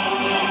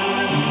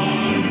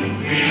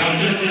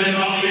just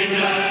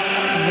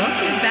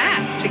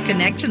to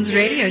Connections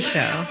Radio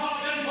Show.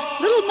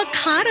 Little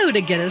Mikado to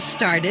get us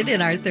started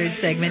in our third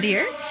segment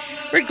here.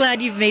 We're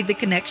glad you've made the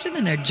connection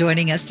and are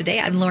joining us today.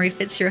 I'm Lori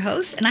Fitz, your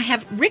host, and I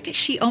have Rick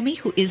Shiomi,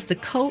 who is the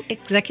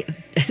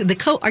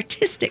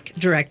co-artistic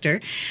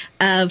director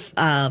of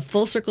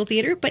Full Circle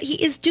Theater, but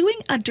he is doing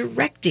a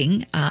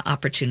directing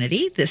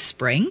opportunity this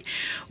spring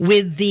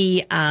with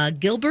the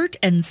Gilbert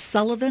and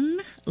Sullivan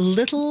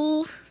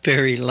little...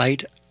 Very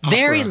light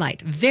opera.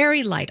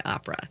 Very light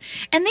opera.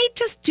 And they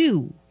just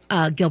do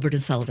Gilbert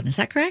and Sullivan, is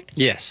that correct?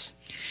 Yes.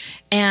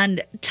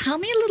 And tell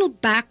me a little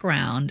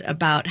background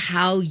about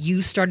how you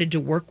started to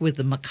work with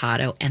the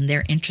Mikado and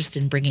their interest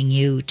in bringing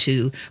you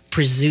to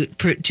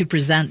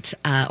present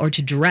or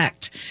to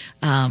direct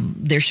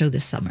their show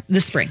this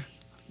spring.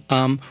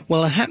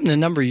 Well, it happened a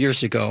number of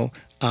years ago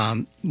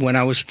when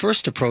I was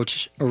first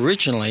approached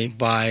originally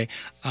by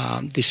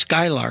the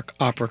Skylark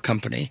Opera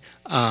Company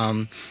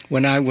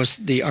when I was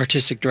the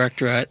artistic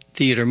director at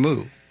Theater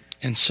Moo.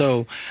 And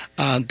so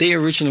they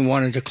originally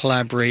wanted to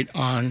collaborate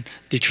on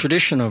the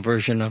traditional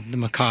version of the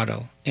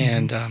Mikado.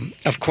 And,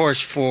 of course,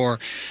 for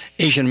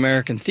Asian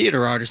American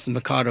theater artists, the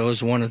Mikado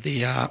is one of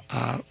the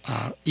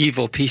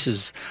evil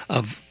pieces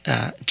of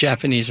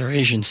Japanese or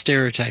Asian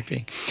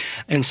stereotyping.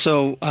 And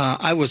so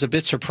I was a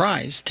bit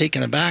surprised,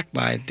 taken aback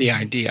by the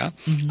idea.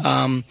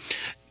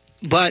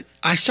 But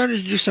I started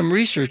to do some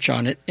research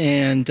on it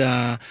and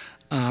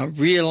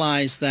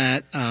realized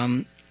that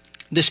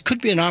this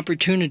could be an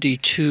opportunity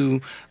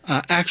to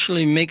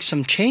actually make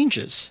some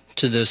changes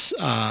to this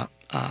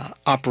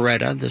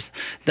operetta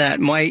that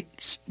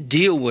might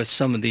deal with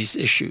some of these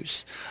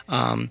issues.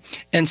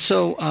 And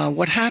so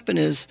what happened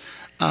is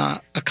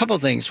a couple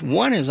of things.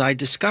 One is I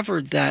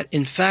discovered that,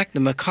 in fact, the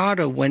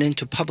Mikado went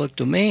into public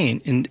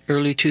domain in the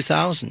early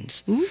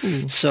 2000s.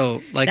 Ooh.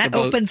 So, that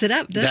opens it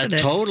up, doesn't it?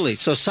 Totally.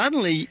 So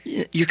suddenly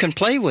you can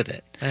play with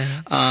it.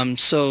 Uh-huh.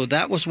 So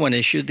that was one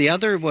issue. The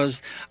other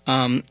was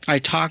I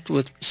talked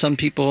with some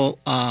people,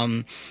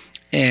 and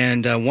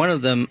one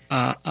of them,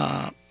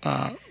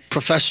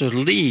 Professor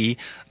Lee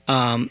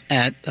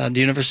at the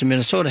University of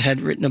Minnesota,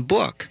 had written a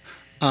book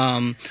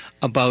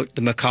about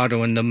the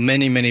Mikado and the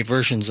many, many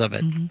versions of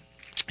it. Mm-hmm.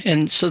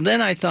 And so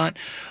then I thought,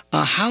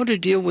 how to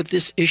deal with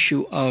this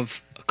issue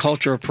of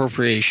culture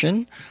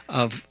appropriation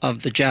of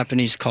the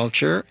Japanese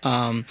culture.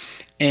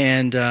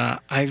 And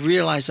I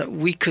realized that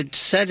we could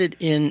set it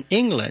in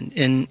England,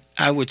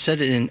 I would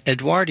set it in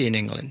Edwardian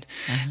England.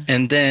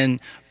 Uh-huh.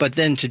 But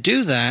then to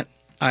do that,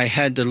 I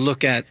had to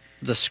look at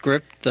the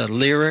script, the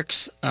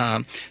lyrics,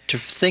 to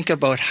think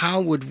about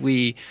how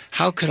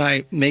could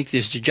I make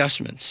these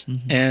adjustments.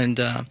 Mm-hmm.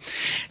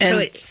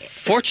 And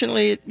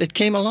fortunately, it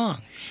came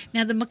along.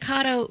 Now, the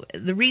Mikado,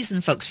 the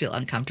reason folks feel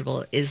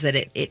uncomfortable is that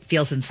it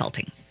feels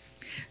insulting.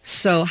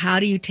 So how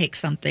do you take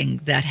something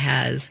that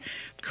has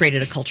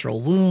created a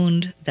cultural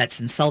wound, that's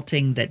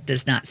insulting, that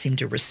does not seem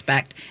to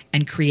respect,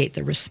 and create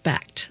the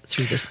respect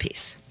through this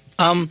piece?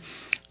 I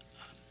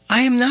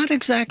am not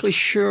exactly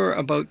sure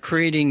about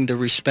creating the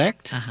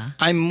respect. Uh-huh.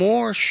 I'm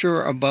more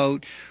sure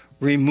about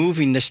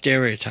removing the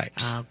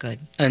stereotypes. Oh, good.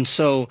 And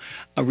so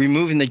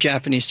removing the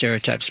Japanese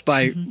stereotypes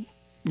by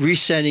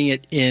resetting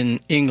it in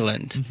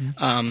England.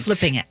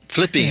 Flipping it.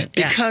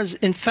 Yeah. Because,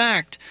 in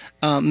fact,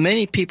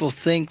 many people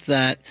think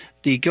that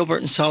the Gilbert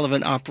and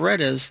Sullivan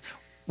operettas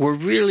were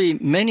really,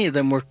 many of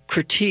them were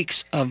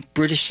critiques of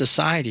British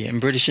society and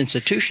British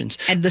institutions.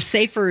 And the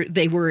safer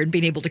they were in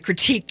being able to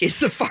critique is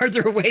the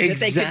farther away that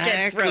they could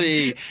get from.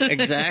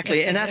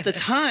 Exactly. And at the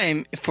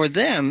time, for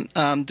them,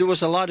 there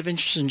was a lot of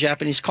interest in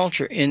Japanese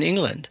culture in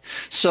England.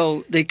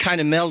 So they kind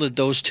of melded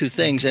those two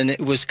things. And it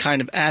was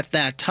kind of, at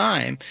that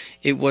time,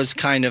 it was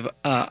kind of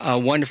a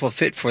wonderful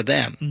fit for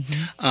them.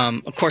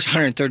 Of course,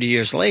 130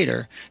 years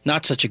later,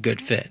 not such a good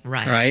fit.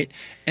 Right?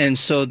 And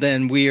so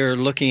then we are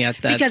looking at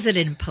that. Because it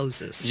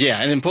imposes.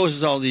 Yeah, it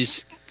imposes all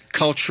these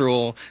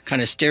cultural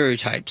kind of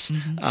stereotypes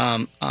in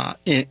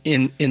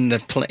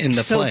the play.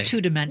 So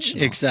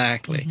two-dimensional.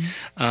 Exactly.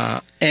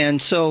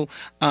 And so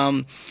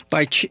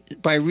by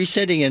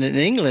resetting it in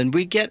England,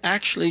 we get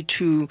actually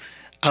to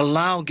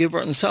allow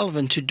Gilbert and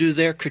Sullivan to do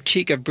their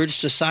critique of British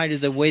society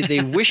the way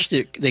they wished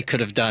they could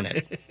have done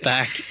it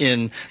back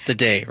in the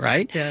day,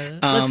 right? Yeah.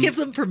 Let's give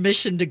them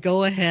permission to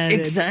go ahead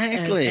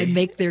and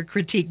make their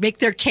critique, make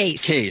their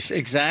case.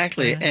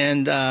 Exactly.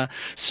 And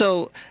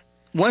so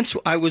once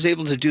I was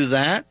able to do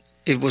that,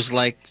 it was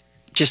like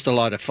just a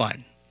lot of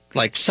fun.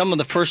 Like some of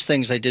the first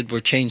things I did were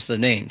change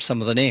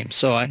some of the names.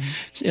 So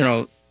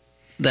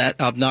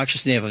that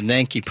obnoxious name of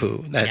Nanki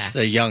Poo, that's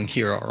the young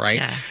hero, right?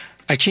 Yeah.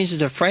 I changed it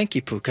to Frankie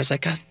Poo because I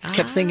kept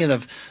thinking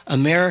of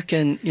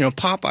American,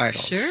 pop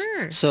idols.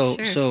 Sure.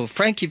 So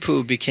Frankie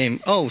Poo became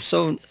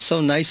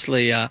so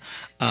nicely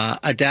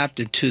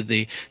adapted to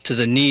the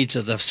needs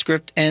of the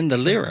script and the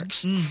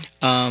lyrics.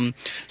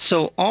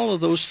 So all of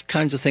those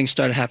kinds of things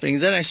started happening.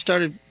 Then I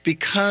started,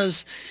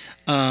 because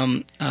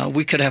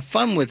we could have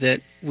fun with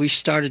it, we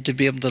started to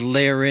be able to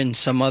layer in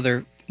some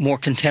other more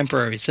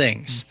contemporary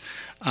things.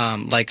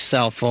 Like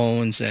cell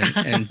phones and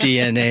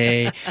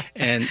DNA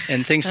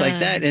and things like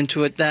that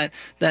into it that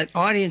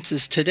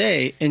audiences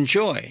today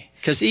enjoy.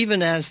 Because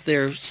even as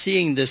they're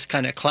seeing this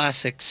kind of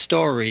classic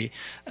story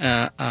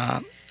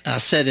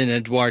set in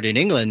Edwardian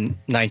England,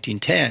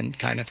 1910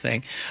 kind of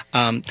thing,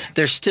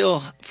 they're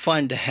still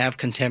fun to have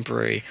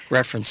contemporary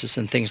references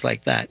and things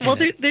like that. Well,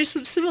 there's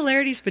some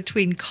similarities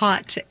between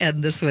Caught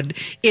and this one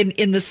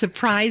in the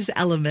surprise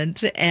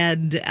element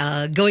and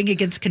going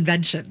against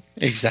convention.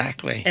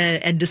 Exactly.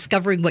 And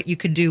discovering what you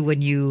can do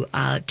when you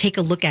take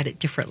a look at it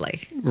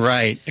differently.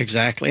 Right,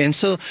 exactly. And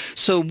so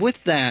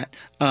with that,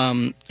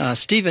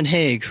 Stephen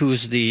Hague,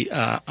 who's the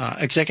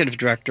executive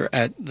director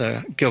at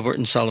the Gilbert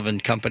and Sullivan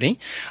Company,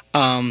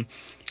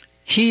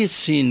 he has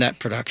seen that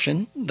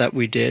production that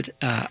we did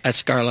at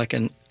Skylark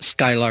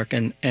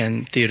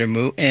and Theatre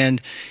Mu,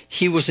 and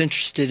he was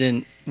interested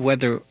in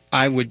whether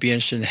I would be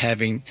interested in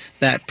having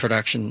that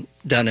production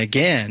done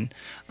again,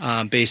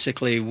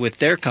 basically with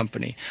their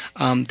company.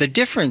 The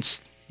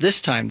difference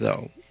this time,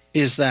 though,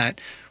 is that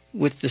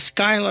with the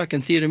Skylark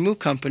and Theatre Mu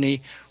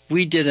Company,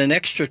 we did an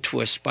extra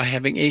twist by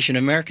having Asian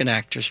American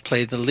actors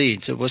play the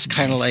leads. It was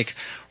kind of like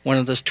one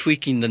of those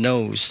tweaking the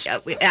nose.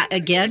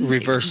 Again?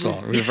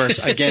 Reversal.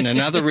 Again,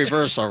 another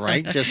reversal,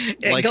 right?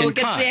 Just like Go in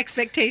against Caught. the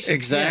expectations.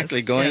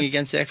 Exactly, going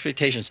against the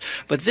expectations.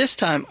 But this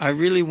time, I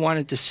really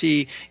wanted to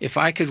see if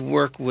I could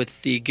work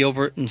with the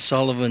Gilbert and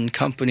Sullivan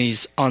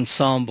Company's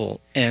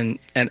ensemble and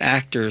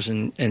actors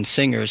and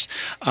singers,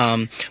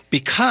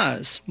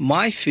 because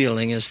my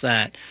feeling is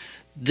that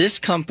this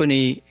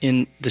company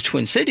in the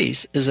Twin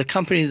Cities is a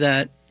company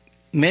that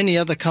many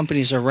other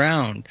companies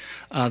around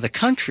the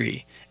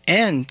country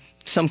and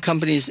some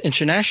companies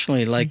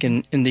internationally, like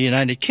in the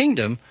United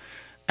Kingdom,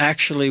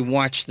 actually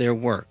watch their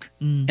work.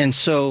 And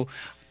so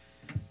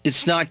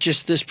it's not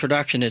just this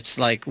production. It's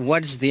like,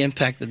 what is the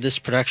impact that this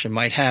production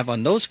might have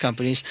on those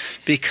companies,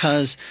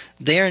 because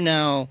they're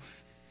now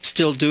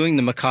still doing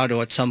the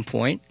Mikado at some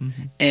point,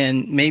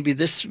 and maybe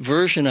this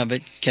version of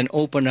it can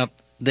open up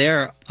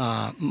their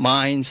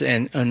minds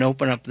and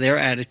open up their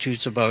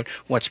attitudes about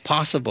what's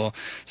possible,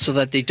 so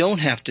that they don't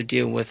have to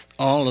deal with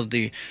all of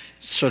the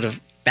sort of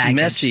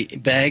messy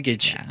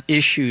baggage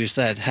issues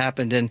that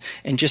happened. And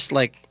just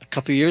like a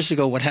couple of years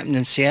ago, what happened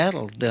in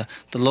Seattle, the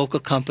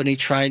local company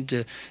tried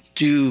to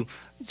do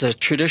the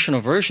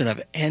traditional version of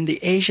it, and the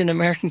Asian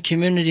American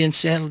community in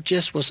Seattle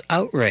just was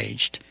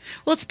outraged.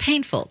 Well, it's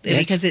painful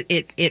because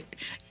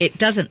it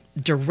doesn't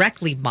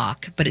directly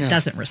mock, but it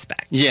doesn't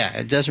respect. Yeah,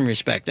 it doesn't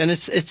respect, and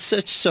it's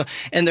such so,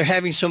 and they're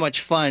having so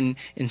much fun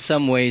in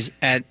some ways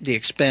at the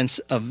expense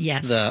of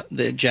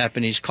the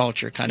Japanese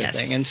culture kind of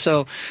thing, and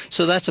so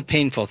that's a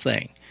painful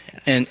thing,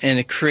 and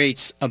it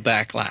creates a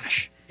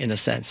backlash, in a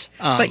sense.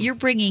 But you're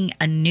bringing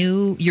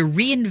you're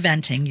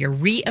reinventing, you're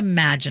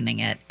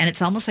reimagining it, and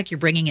it's almost like you're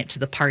bringing it to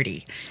the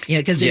party,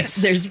 because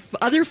there's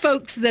other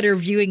folks that are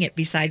viewing it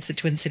besides the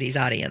Twin Cities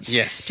audience.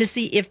 Yes. To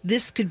see if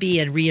this could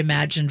be a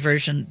reimagined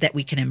version that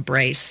we can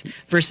embrace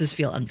versus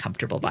feel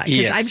uncomfortable by.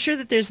 Because I'm sure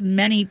that there's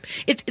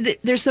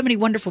there's so many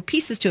wonderful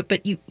pieces to it,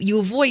 but you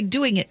avoid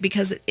doing it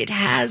because it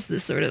has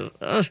this sort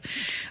of,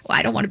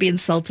 I don't want to be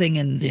insulting,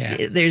 and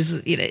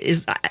there's,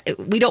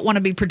 we don't want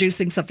to be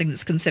producing something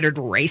that's considered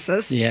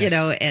racist.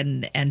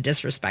 And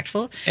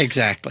disrespectful.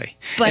 Exactly.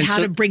 But and how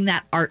to bring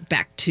that art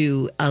back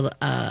to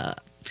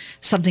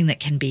something that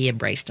can be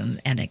embraced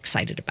and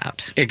excited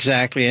about.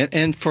 Exactly.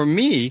 And for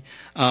me,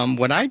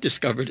 what I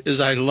discovered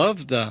is I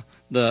love the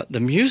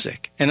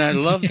music, and I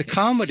love the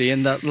comedy,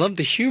 and I love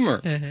the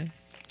humor.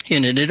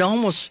 In it, it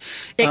almost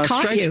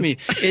strikes me.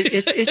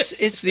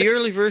 It's the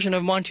early version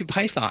of Monty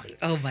Python.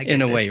 Oh my goodness!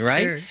 In a way,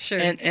 right? Sure.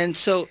 And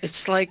so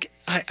it's like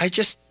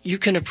you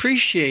can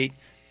appreciate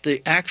the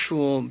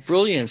actual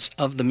brilliance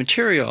of the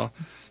material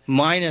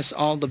minus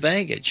all the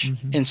baggage.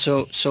 And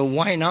so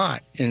why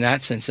not in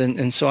that sense?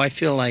 And so I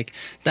feel like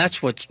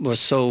that's what was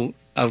so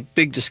a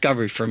big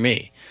discovery for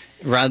me,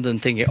 rather than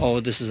thinking,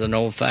 oh, this is an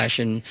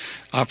old-fashioned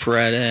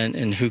operetta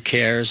and who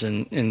cares,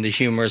 and the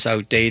humor is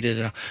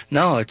outdated.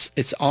 No,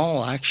 it's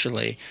all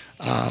actually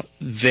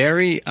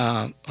very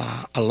a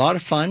lot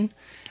of fun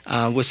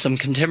with some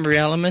contemporary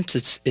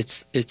elements.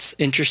 It's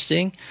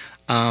interesting.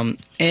 And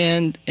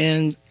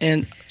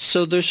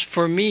so there's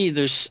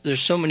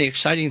so many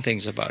exciting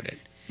things about it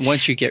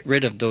once you get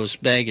rid of those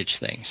baggage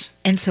things.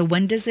 And so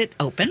when does it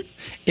open?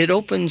 It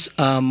opens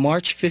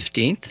March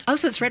 15th. Oh,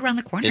 so it's right around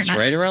the corner. It's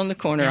right around the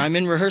corner. Yeah. I'm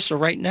in rehearsal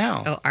right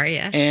now. Oh, are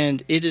you?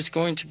 And it is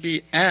going to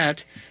be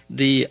at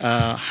the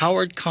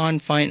Howard Kahn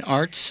Fine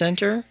Arts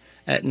Center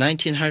at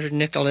 1900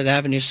 Nicollet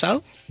Avenue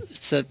South.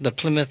 It's at the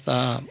Plymouth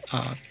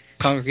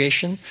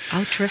congregation.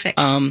 Oh, terrific.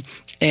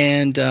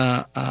 And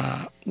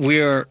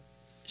we're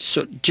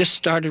just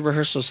started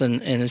rehearsals,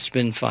 and it's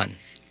been fun.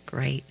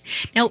 Great.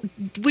 Now,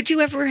 would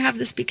you ever have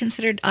this be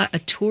considered a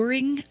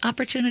touring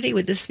opportunity?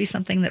 Would this be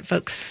something that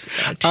folks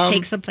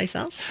take someplace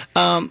else?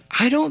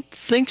 I don't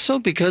think so,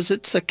 because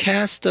it's a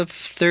cast of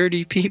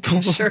 30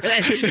 people. Sure,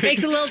 that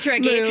makes it a little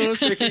tricky. A little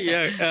tricky,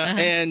 yeah.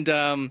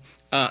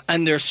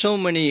 And there's so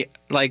many,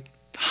 like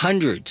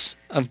hundreds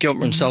of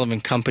Gilbert and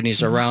Sullivan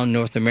companies around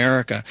North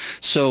America.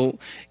 So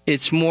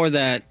it's more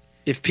that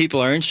if people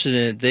are interested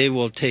in it, they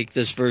will take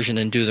this version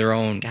and do their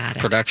own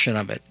production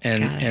of it.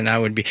 And I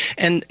would be.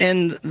 And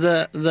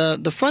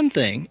the fun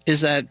thing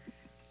is that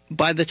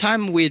by the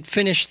time we had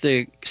finished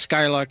the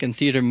Skylark and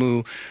Theater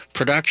Moo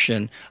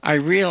production, I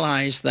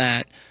realized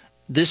that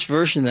this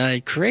version that I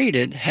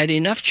created had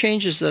enough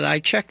changes that I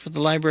checked with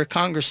the Library of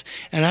Congress,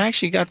 and I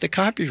actually got the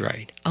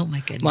copyright. Oh, my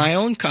goodness. My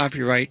own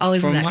copyright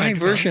for my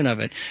version of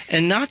it.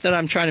 And not that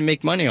I'm trying to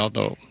make money,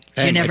 although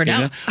you never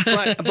know.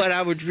 But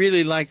I would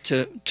really like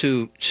to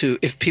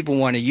if people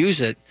want to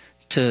use it,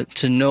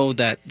 to know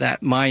that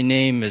my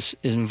name is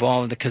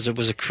involved, because it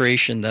was a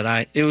creation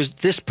it was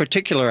this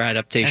particular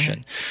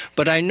adaptation.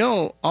 But I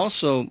know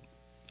also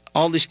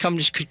all these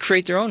companies could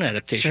create their own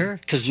adaptation,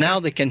 because now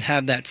they can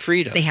have that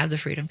freedom. They have the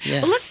freedom.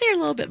 Yeah. Well, let's hear a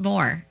little bit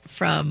more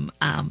from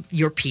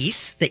your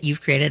piece that you've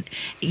created.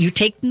 You've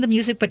taken the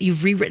music, but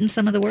you've rewritten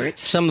some of the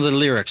words? Some of the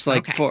lyrics,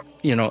 like for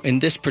in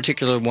this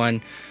particular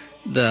one,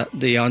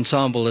 the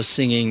ensemble is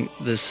singing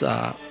this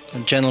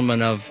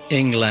gentleman of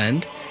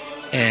England,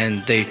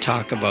 and they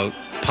talk about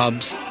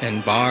pubs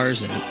and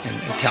bars and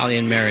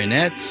Italian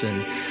marionettes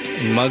and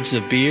mugs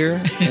of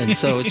beer. And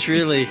so it's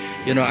really,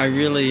 I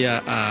really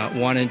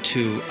wanted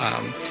to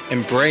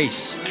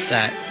embrace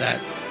that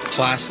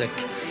classic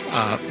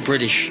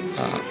British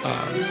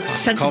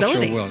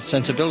cultural world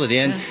sensibility.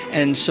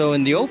 And so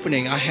in the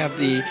opening, I have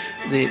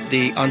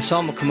the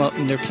ensemble come out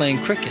and they're playing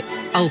cricket.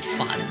 Oh,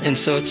 fun. And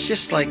so it's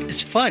just like,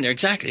 it's fun.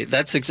 Exactly.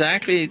 That's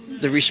exactly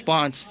the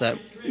response that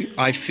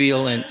I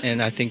feel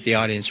and I think the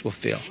audience will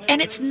feel.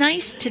 And it's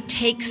nice to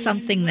take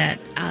something that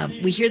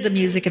we hear the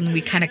music and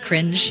we kind of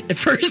cringe at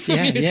first.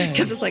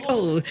 Because it's like,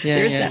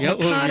 there's that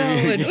Mikado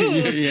and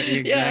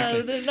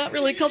exactly. they're not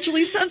really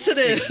culturally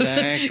sensitive.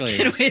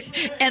 Exactly.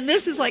 And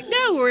this is like,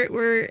 no,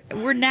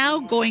 we're now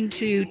going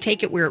to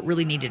take it where it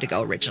really needed to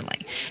go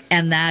originally.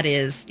 And that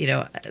is,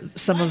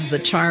 some of the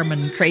charm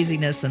and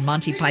craziness and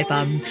Monty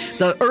Python,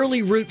 the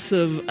early roots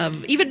of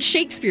even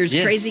Shakespeare's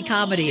crazy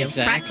comedy of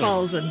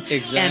pratfalls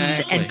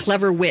and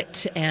clever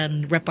wit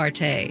and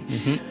repartee.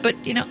 But,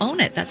 own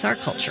it. That's our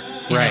culture.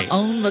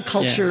 Own the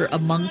culture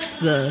amongst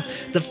the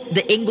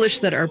English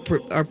that are,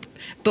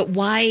 but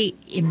why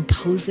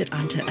impose it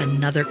onto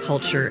another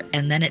culture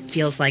and then it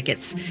feels like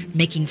it's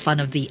making fun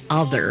of the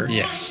other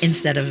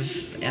instead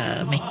of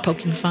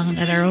poking fun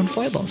at our own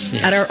foibles,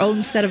 at our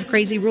own set of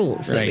crazy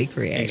rules that we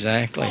create.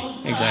 Exactly.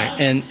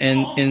 And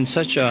in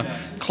such a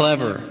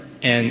clever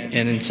and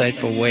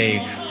insightful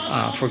way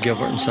for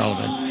Gilbert and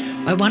Sullivan.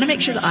 I want to make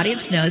sure the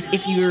audience knows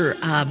if you're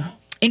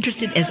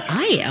interested as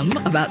I am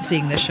about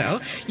seeing the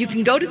show, you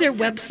can go to their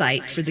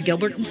website for the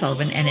Gilbert and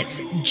Sullivan, and it's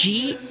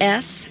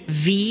gsvloc.org.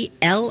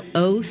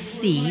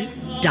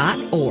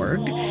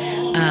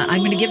 I'm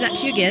going to give that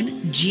to you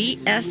again,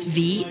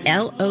 gsvloc.org.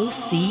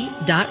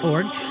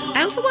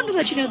 I also wanted to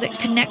let you know that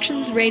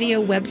Connections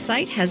Radio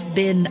website has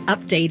been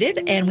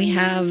updated, and we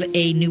have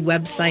a new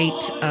website,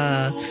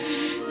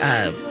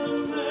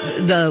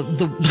 the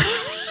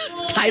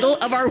title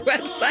of our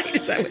website,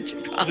 is that what you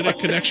call it? Isn't it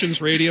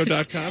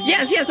connectionsradio.com?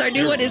 Yes, our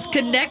new one is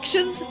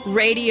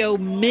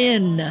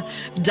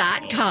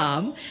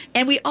connectionsradiomin.com.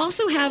 And we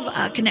also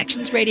have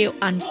Connections Radio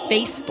on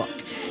Facebook.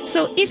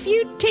 So if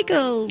you take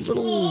a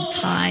little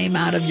time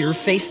out of your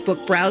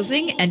Facebook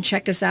browsing and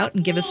check us out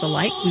and give us a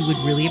like, we would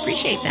really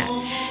appreciate that.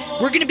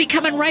 We're going to be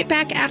coming right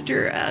back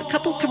after a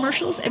couple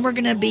commercials, and we're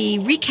going to be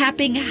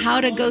recapping how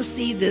to go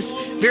see this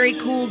very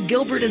cool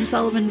Gilbert and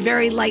Sullivan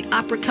Very Light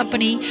Opera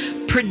Company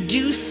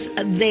produce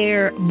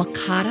their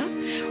Mikado,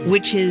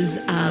 which has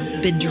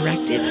been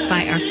directed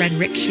by our friend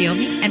Rick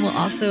Shiomi, and we'll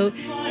also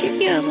give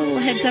you a little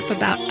heads up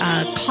about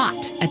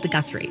Caught at the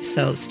Guthrie.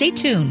 So stay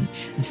tuned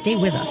and stay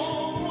with us.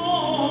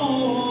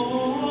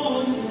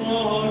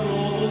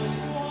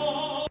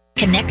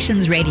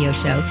 Connections Radio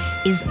Show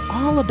is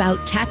all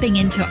about tapping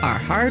into our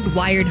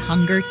hardwired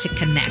hunger to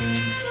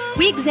connect.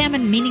 We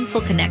examine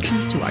meaningful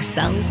connections to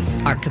ourselves,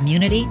 our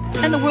community,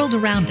 and the world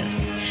around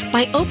us.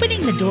 By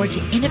opening the door to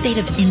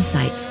innovative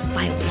insights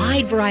by a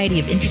wide variety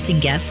of interesting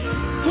guests,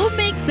 we'll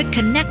make the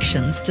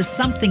connections to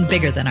something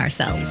bigger than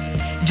ourselves.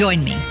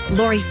 Join me,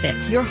 Lori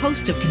Fitz, your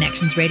host of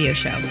Connections Radio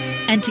Show,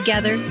 and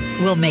together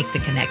we'll make the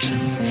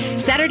connections.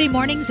 Saturday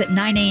mornings at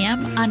 9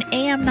 a.m. on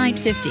AM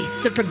 950,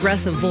 the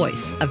progressive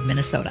voice of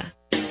Minnesota.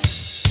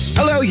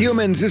 Hello,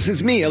 humans. This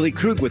is me, Ellie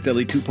Krug, with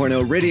Ellie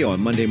 2.0 Radio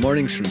on Monday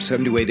mornings from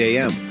 7 to 8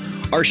 a.m.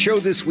 Our show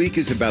this week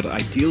is about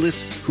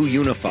idealists who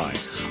unify.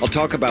 I'll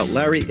talk about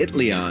Larry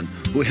Itlian,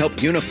 who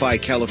helped unify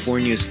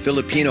California's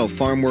Filipino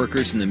farm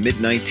workers in the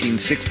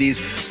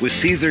mid-1960s with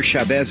Cesar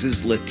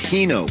Chavez's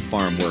Latino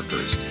farm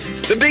workers.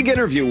 The big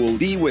interview will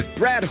be with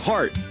Brad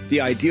Hart, the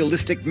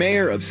idealistic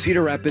mayor of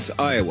Cedar Rapids,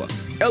 Iowa.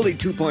 Ellie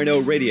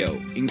 2.0 Radio,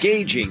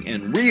 engaging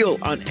and real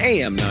on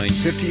AM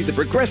 950, the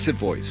progressive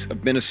voice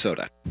of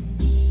Minnesota.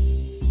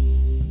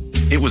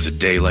 It was a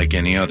day like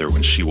any other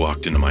when she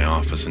walked into my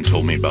office and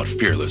told me about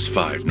Fearless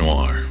 5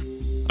 Noir,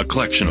 a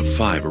collection of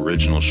 5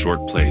 original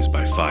short plays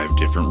by 5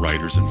 different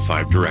writers and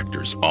 5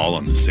 directors, all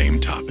on the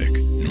same topic,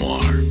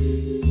 noir.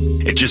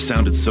 It just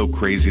sounded so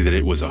crazy that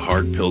it was a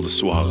hard pill to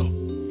swallow,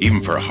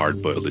 even for a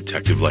hard-boiled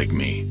detective like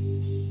me.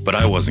 But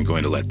I wasn't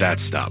going to let that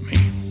stop me.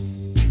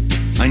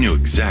 I knew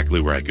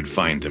exactly where I could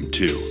find them,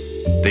 too.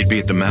 They'd be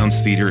at the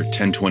Mounds Theater at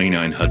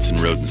 1029 Hudson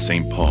Road in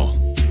St. Paul.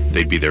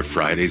 They'd be there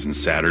Fridays and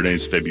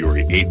Saturdays,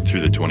 February 8th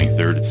through the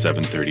 23rd at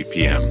 7:30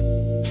 p.m.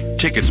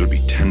 Tickets would be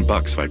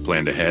 $10 if I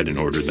planned ahead and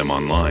ordered them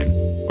online,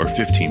 or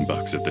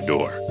 $15 at the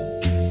door.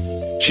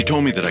 She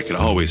told me that I could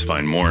always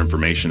find more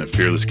information at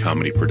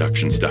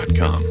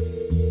fearlesscomedyproductions.com.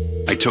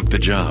 I took the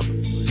job,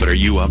 but are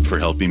you up for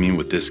helping me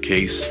with this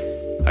case?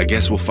 I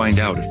guess we'll find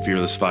out at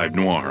Fearless 5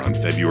 Noir on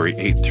February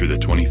 8th through the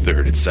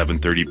 23rd at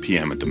 7:30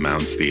 p.m. at the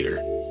Mounds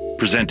Theater.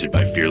 Presented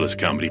by Fearless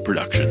Comedy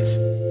Productions.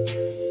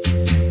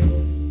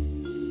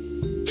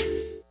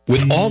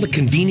 With all the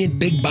convenient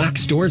big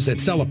box stores that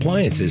sell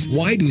appliances,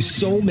 why do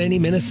so many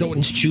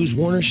Minnesotans choose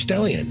Warner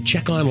Stellian?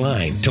 Check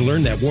online to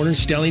learn that Warner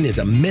Stellian is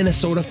a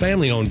Minnesota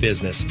family-owned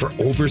business for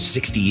over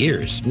 60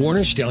 years.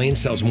 Warner Stellian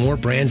sells more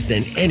brands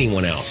than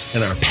anyone else,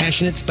 and our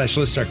passionate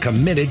specialists are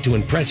committed to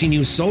impressing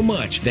you so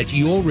much that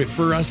you'll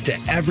refer us to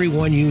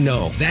everyone you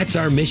know. That's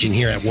our mission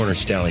here at Warner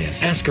Stellian.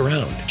 Ask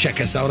around, check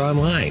us out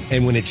online,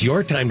 and when it's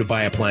your time to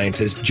buy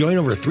appliances, join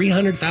over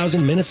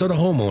 300,000 Minnesota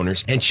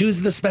homeowners and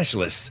choose the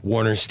specialists,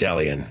 Warner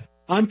Stellian.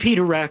 I'm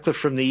Peter Ratcliffe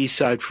from the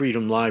Eastside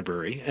Freedom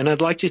Library, and I'd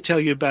like to tell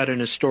you about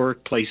an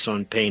historic place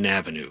on Payne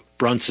Avenue,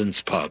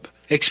 Brunson's Pub.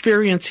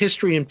 Experience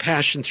history and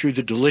passion through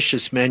the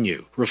delicious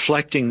menu,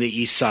 reflecting the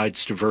East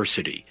Side's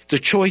diversity. The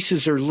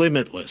choices are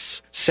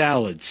limitless: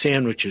 salads,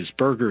 sandwiches,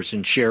 burgers,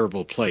 and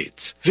shareable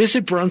plates.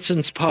 Visit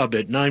Brunson's Pub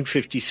at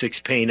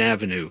 956 Payne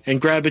Avenue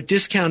and grab a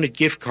discounted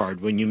gift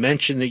card when you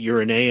mention that you're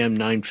an AM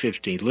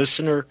 950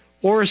 listener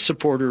or a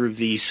supporter of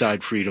the East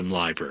Side Freedom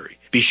Library.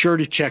 Be sure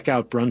to check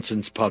out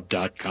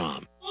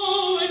brunsonspub.com.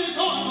 Oh, it is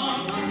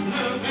on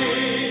my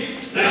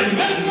face. Then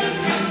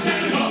can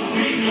stand up,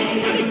 we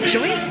go. What a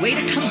joyous way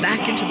to come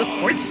back into the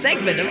fourth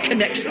segment of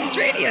Connections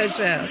Radio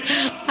Show.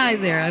 Hi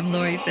there, I'm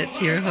Lori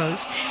Fitz, your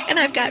host, and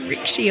I've got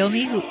Rick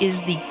Shiomi, who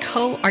is the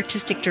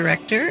co-artistic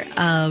director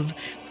of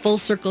Full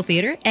Circle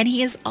Theater, and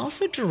he is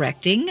also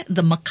directing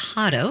The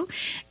Mikado,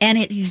 and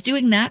he's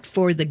doing that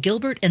for the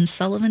Gilbert and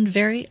Sullivan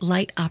Very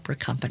Light Opera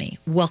Company.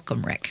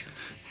 Welcome, Rick.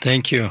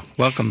 Thank you.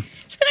 Welcome.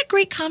 It's been a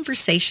great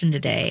conversation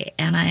today,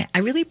 and I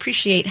really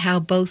appreciate how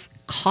both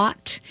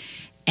Caught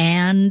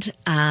and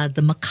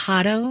The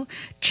Mikado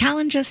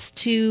challenge us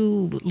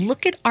to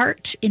look at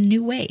art in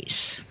new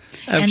ways.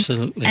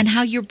 Absolutely. And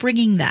how you're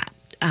bringing that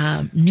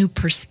new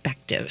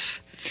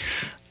perspective.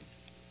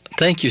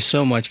 Thank you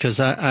so much, because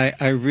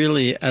I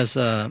really, as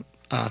a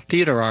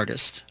theater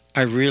artist,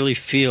 I really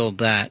feel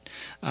that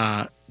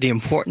the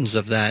importance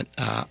of that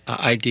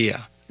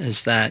idea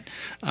is that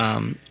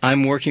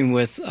I'm working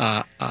with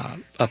a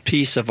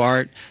piece of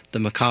art, the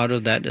Mikado,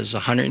 that is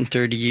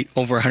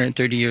over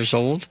 130 years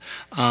old,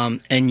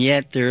 and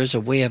yet there is a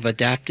way of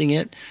adapting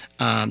it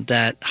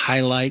that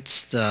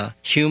highlights the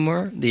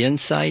humor, the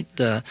insight,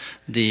 the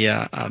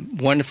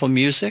wonderful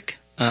music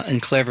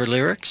and clever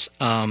lyrics,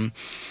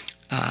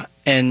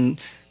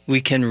 and we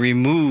can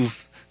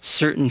remove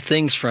certain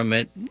things from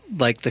it,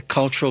 like the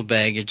cultural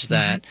baggage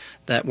that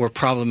were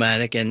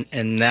problematic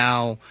and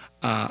now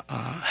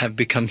have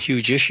become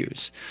huge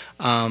issues.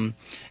 And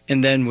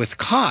then with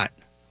Caught,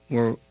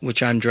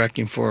 which I'm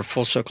directing for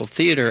Full Circle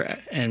Theater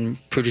and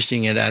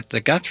producing it at the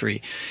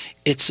Guthrie,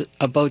 it's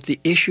about the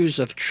issues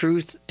of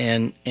truth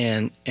and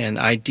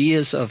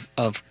ideas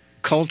of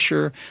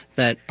culture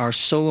that are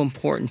so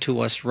important to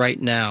us right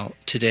now,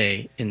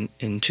 today,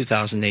 in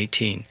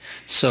 2018.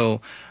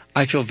 So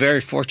I feel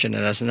very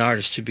fortunate as an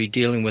artist to be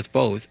dealing with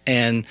both,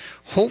 and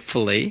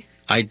hopefully,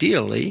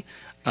 ideally,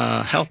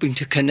 helping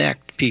to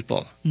connect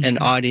people and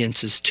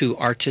audiences to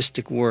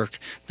artistic work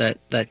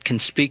that can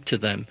speak to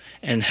them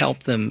and help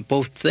them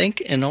both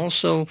think and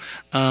also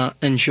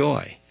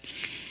enjoy.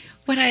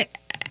 What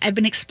I've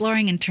been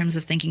exploring in terms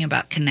of thinking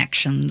about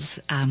connections,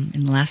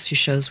 in the last few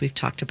shows we've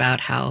talked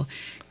about how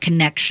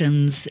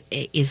connections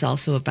is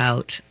also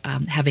about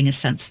having a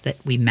sense that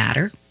we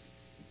matter,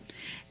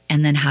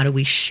 and then how do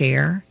we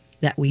share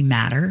that we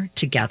matter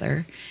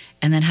together,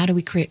 and then how do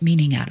we create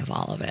meaning out of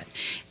all of it?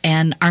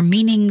 And our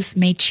meanings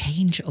may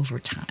change over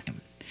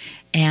time.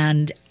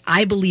 And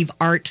I believe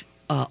art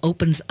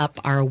opens up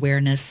our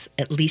awareness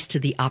at least to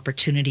the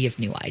opportunity of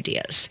new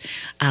ideas.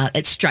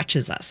 It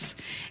stretches us.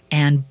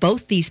 And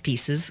both these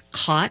pieces,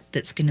 Caught,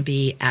 that's going to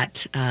be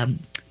at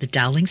the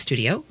Dowling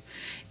Studio,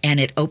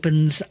 and it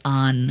opens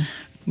on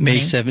May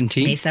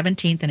 17th. May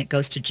 17th, and it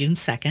goes to June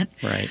 2nd.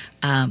 Right.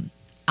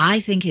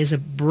 I think is a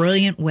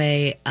brilliant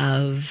way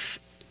of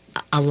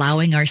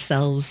allowing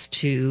ourselves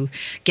to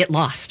get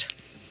lost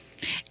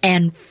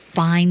and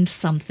find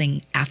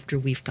something after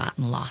we've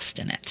gotten lost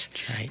in it,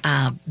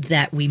 right.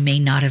 That we may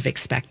not have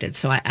expected.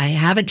 So I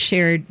haven't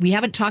shared, we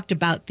haven't talked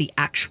about the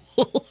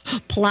actual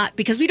plot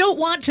because we don't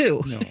want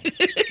to. No.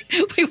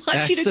 We want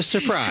That's you to, the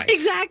surprise.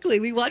 Exactly.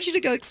 We want you to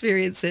go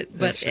experience it, but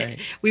That's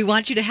right. We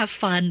want you to have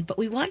fun, but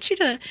we want you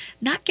to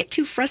not get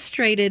too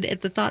frustrated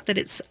at the thought that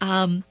it's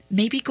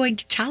maybe going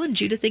to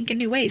challenge you to think in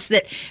new ways,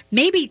 that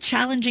maybe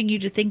challenging you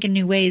to think in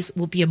new ways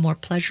will be a more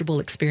pleasurable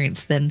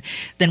experience than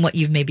what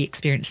you've maybe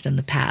experienced in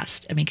the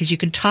past. I mean, because you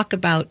can talk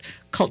about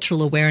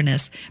cultural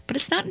awareness, but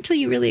it's not until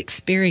you really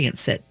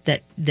experience it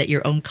that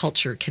your own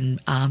culture can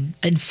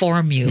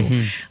inform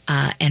you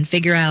and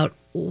figure out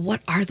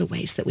what are the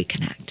ways that we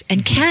connect,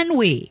 and can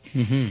we?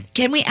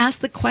 Can we ask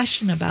the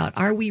question about,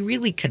 are we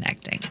really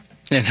connecting?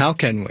 And how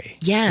can we?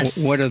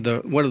 Yes. What are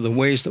the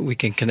ways that we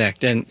can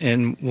connect?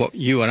 And what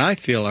you and I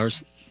feel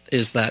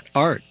is that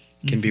art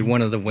can be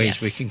one of the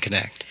ways we can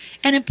connect.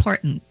 An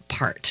important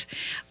part.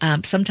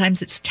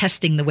 Sometimes it's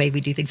testing the way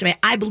we do things. I mean,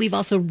 I believe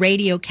also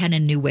radio can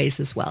in new ways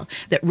as well,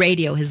 that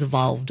radio has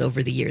evolved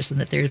over the years and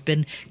that there's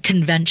been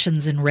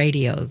conventions in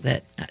radio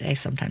that I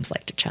sometimes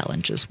like to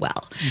challenge as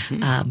well.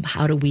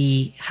 How do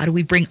we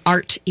bring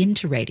art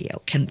into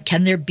radio?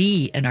 Can there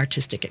be an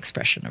artistic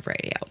expression of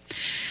radio?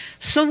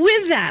 So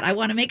with that, I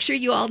want to make sure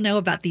you all know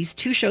about these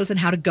two shows and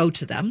how to go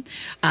to them.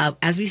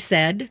 As we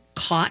said,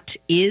 Caught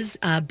is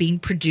being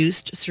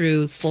produced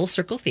through Full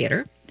Circle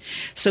Theater.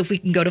 So if we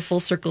can go to Full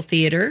Circle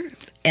Theater,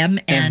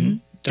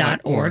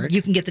 mn.org,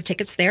 you can get the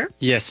tickets there.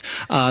 Yes.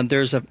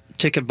 There's a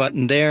ticket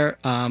button there,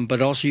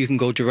 but also you can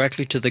go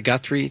directly to the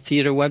Guthrie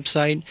Theater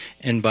website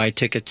and buy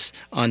tickets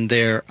on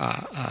their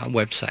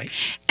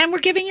website. And we're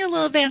giving you a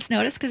little advance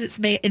notice because it's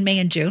in May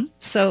and June.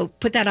 So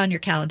put that on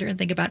your calendar and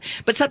think about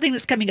it. But something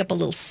that's coming up a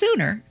little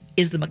sooner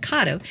is the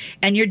Mikado.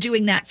 And you're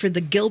doing that for the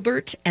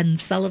Gilbert and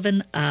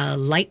Sullivan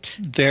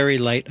Very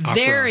light opera.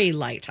 Very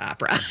light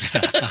opera.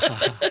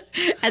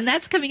 And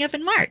that's coming up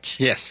in March.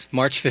 Yes,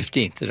 March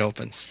 15th it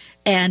opens.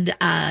 And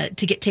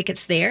to get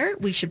tickets there,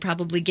 we should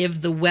probably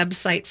give the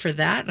website for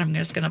that. I'm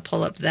just going to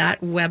pull up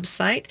that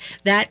website.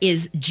 That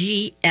is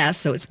GS,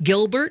 so it's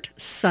Gilbert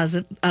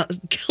Sullivan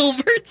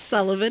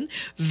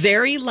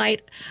Very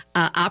Light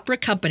Opera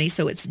Company.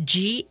 So it's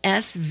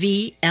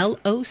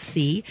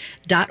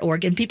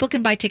gsvloc.org, and people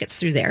can buy tickets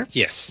through there.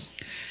 Yes.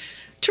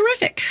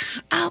 Terrific.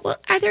 Well,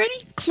 are there any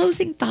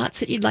closing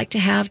thoughts that you'd like to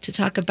have to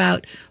talk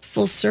about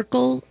Full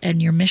Circle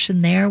and your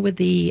mission there with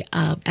the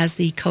as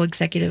the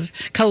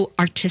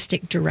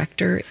co-artistic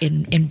director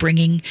in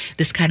bringing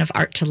this kind of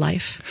art to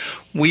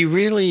life? We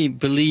really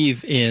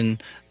believe in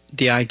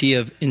the idea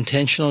of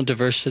intentional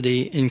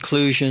diversity,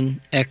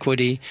 inclusion,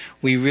 equity.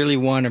 We really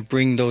want to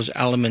bring those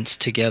elements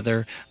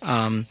together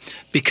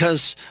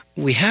because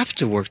we have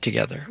to work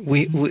together.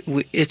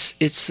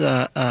 It's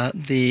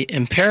the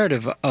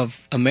imperative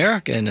of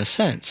America in a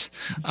sense.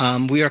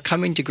 We are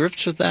coming to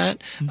grips with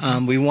that.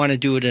 We want to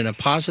do it in a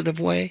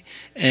positive way,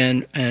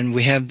 and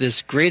we have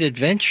this great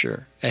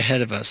adventure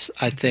ahead of us,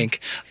 I think.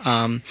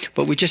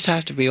 But we just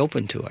have to be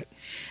open to it.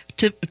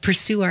 To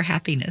pursue our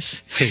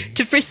happiness,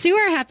 to pursue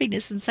our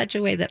happiness in such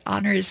a way that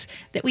honors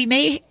that we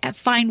may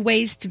find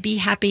ways to be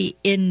happy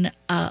in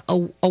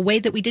a way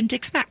that we didn't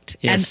expect.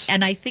 Yes.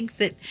 And I think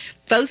that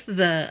both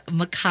the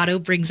Mikado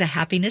brings a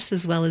happiness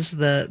as well as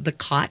the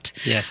caught.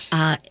 Yes.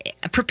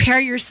 Prepare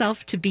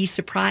yourself to be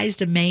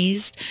surprised,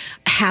 amazed,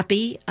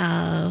 happy,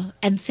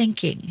 and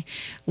thinking,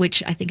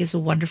 which I think is a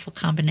wonderful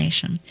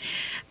combination.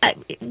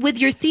 With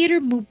your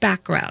theater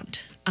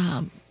background,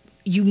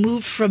 you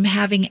moved from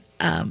having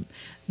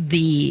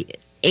the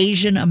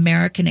Asian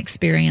American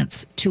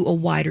experience to a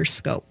wider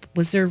scope.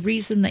 Was there a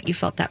reason that you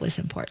felt that was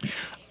important?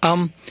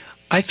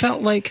 I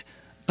felt like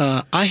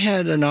I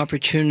had an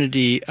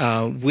opportunity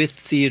with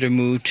Theater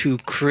Move to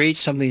create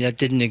something that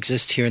didn't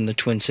exist here in the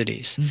Twin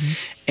Cities.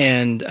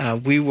 And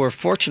we were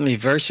fortunately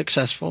very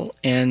successful,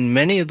 and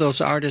many of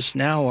those artists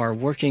now are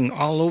working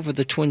all over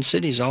the Twin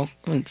Cities, all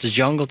at the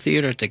Jungle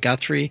Theater, at the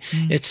Guthrie.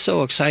 It's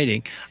so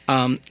exciting.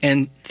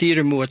 And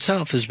Theater Move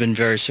itself has been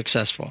very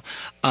successful.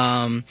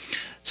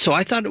 So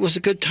I thought it was a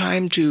good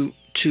time to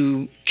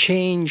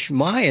change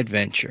my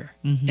adventure.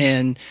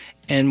 And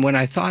when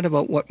I thought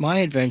about what my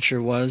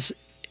adventure was,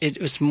 it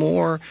was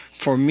more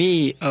for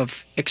me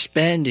of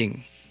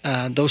expanding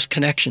those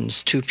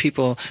connections to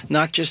people,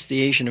 not just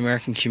the Asian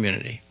American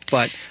community,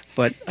 but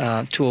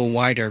to a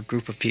wider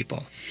group of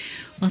people.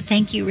 Well,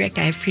 thank you, Rick.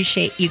 I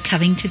appreciate you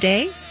coming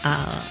today.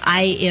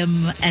 I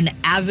am an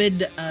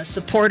avid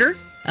supporter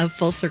of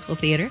Full Circle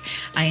Theater.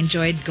 I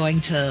enjoyed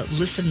going to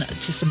listen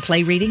to some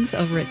play readings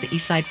over at the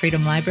Eastside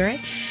Freedom Library.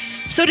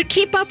 So to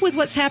keep up with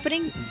what's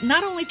happening,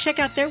 not only check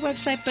out their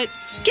website, but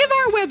give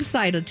our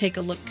website a take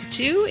a look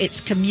too.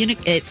 It's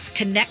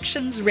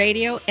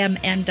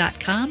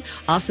connectionsradiomn.com.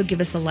 Also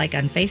give us a like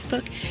on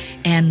Facebook,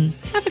 and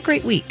have a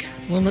great week.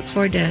 We'll look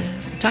forward to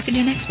talking to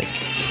you next week.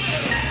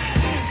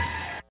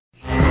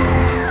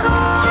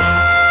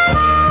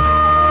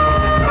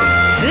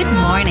 Good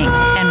morning,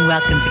 and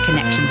welcome to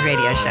Connections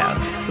Radio Show,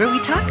 where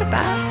we talk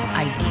about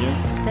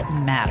ideas that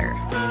matter.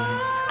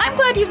 I'm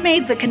glad you've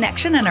made the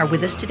connection and are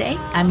with us today.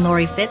 I'm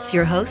Lori Fitz,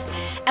 your host,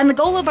 and the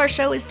goal of our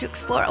show is to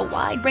explore a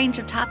wide range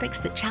of topics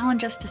that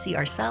challenge us to see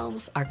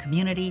ourselves, our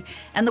community,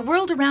 and the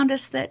world around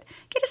us that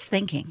get us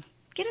thinking,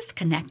 get us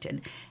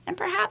connected, and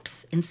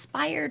perhaps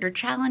inspired or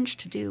challenged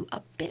to do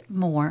a bit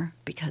more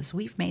because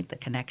we've made the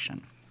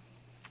connection.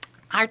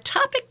 Our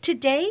topic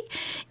today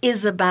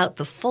is about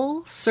the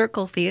Full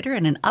Circle Theater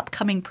and an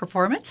upcoming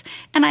performance,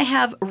 and I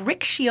have Rick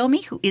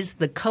Shiomi, who is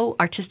the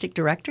co-artistic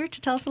director, to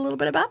tell us a little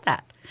bit about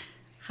that.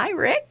 Hi,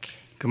 Rick.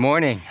 Good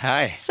morning.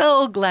 Hi.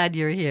 So glad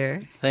you're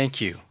here.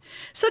 Thank you.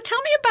 So tell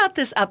me about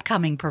this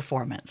upcoming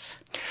performance.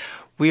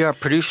 We are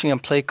producing a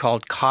play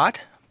called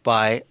Caught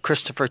by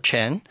Christopher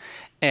Chen,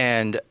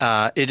 and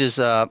it is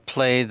a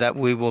play that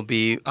we will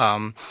be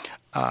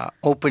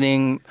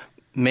opening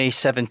May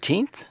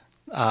 17th.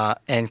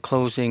 And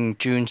closing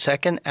June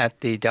 2nd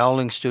at the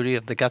Dowling Studio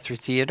of the Guthrie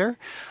Theater.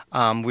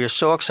 We are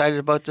so excited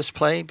about this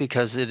play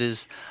because it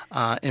is,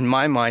 in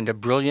my mind, a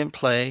brilliant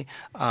play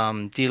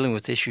dealing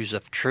with issues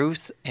of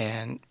truth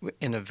and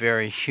in a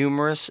very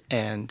humorous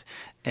and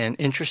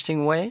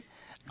interesting way.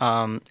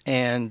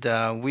 And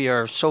we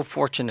are so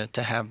fortunate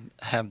to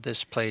have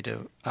this play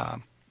to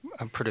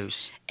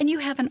produce. And you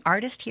have an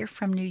artist here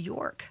from New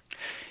York.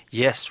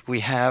 Yes,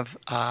 we have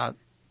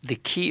the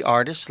key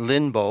artist,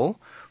 Lin Bo,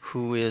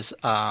 who is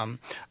going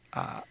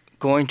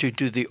to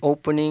do the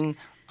opening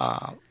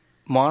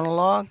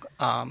monologue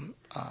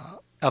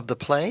of the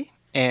play.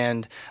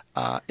 And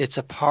it's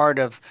a part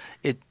of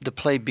it. The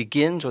play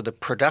begins, or the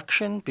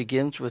production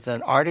begins, with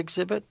an art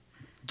exhibit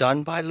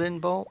done by Lin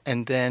Bo,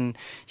 and then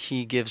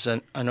he gives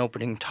an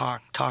opening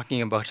talk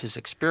talking about his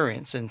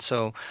experience. And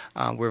so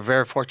we're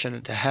very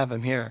fortunate to have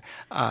him here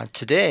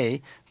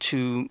today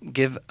to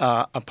give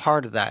a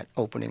part of that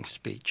opening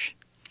speech.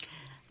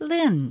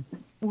 Lin,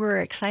 we're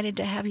excited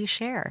to have you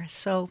share.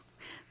 So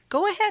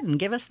go ahead and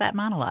give us that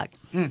monologue.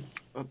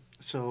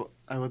 So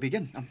I will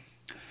begin.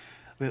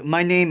 Well,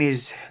 my name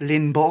is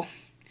Lin Bo,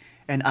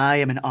 and I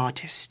am an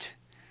artist.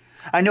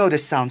 I know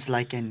this sounds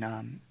like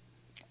an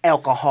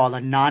Alcohol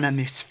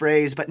Anonymous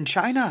phrase, but in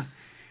China,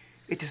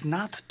 it is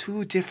not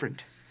too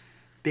different.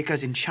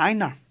 Because in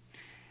China,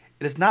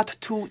 it is not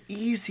too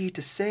easy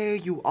to say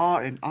you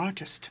are an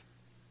artist.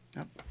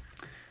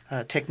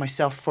 Take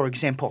myself, for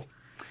example.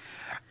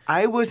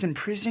 I was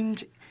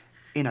imprisoned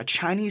in a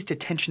Chinese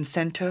detention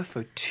center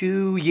for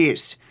 2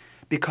 years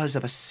because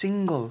of a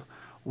single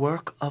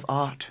work of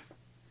art.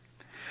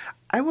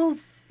 I will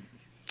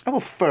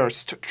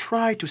first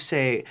try to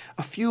say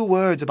a few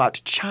words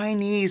about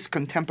Chinese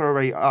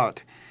contemporary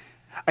art.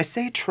 I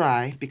say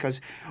try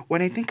because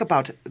when I think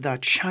about the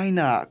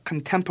China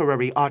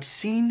contemporary art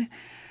scene,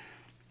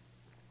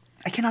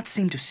 I cannot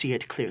seem to see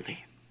it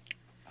clearly.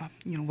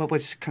 What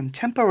was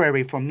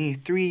contemporary for me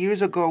 3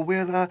 years ago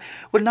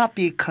will not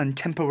be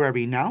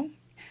contemporary now.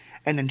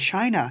 And in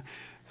China,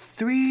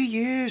 3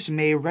 years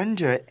may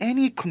render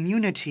any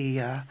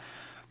community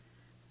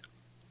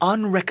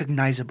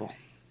unrecognizable.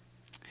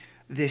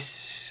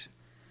 This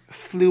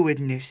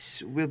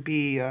fluidness will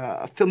be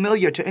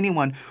familiar to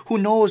anyone who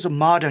knows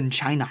modern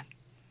China.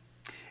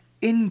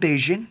 In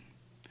Beijing,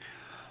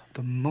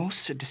 the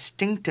most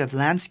distinctive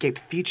landscape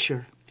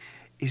feature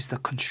is the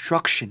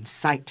construction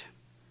site.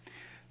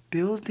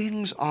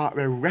 Buildings are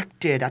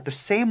erected at the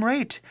same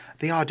rate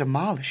they are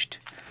demolished.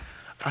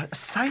 A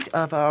site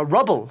of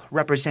rubble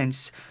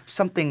represents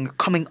something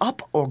coming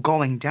up or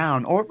going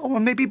down, or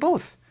maybe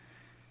both.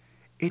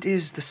 It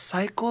is the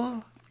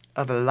cycle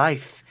of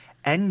life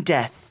and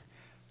death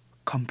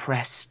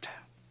compressed.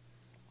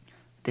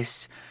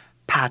 This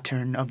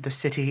pattern of the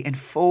city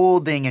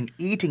enfolding and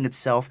eating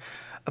itself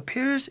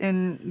appears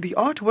in the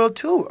art world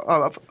too.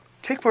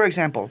 Take, for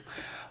example,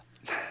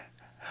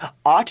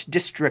 Art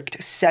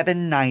District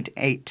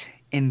 798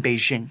 in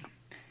Beijing,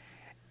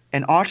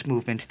 an art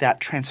movement that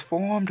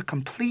transformed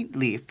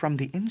completely from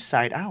the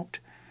inside out.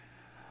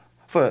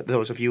 For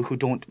those of you who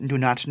do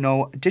not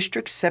know,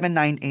 District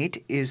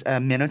 798 is a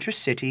miniature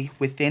city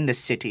within the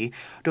city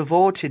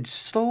devoted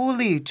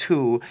solely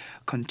to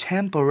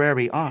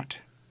contemporary art.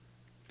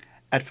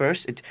 At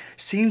first, it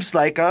seems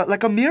like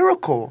a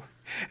miracle.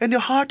 In the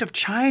heart of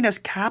China's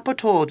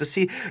capital, to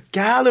see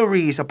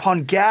galleries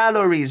upon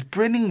galleries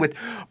brimming with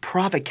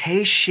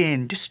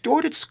provocation,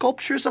 distorted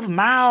sculptures of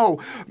Mao,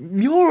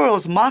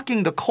 murals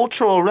mocking the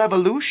Cultural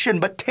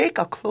Revolution. But take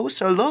a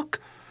closer look,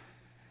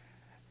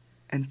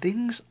 and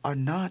things are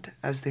not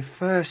as they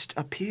first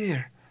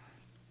appear.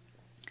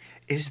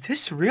 Is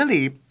this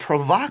really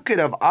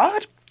provocative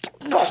art?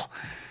 No.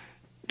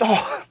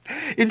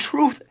 In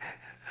truth,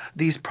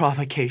 these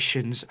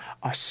provocations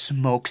are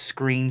smoke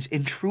screens.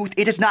 In truth,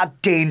 it is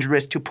not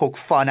dangerous to poke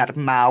fun at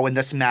Mao in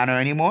this manner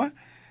anymore.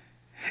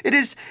 It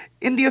is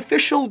in the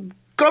official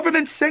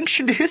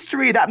government-sanctioned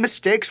history that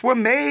mistakes were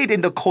made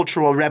in the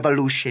Cultural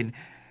Revolution.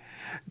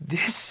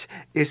 This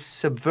is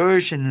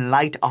subversion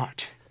light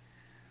art.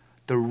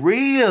 The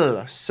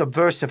real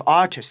subversive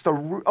artists, the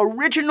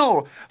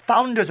original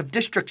founders of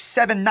District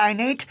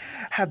 798,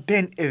 have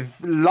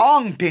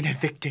long been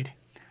evicted.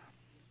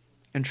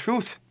 In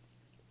truth,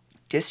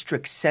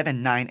 District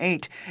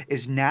 798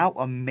 is now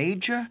a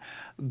major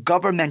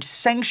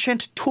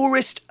government-sanctioned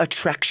tourist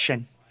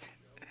attraction.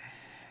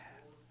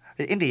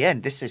 In the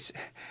end, this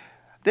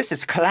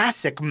is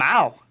classic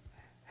Mao.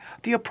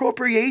 The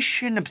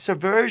appropriation of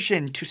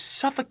subversion to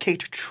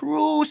suffocate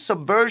true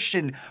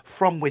subversion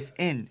from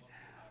within.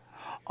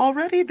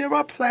 Already there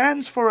are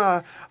plans for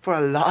a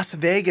Las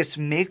Vegas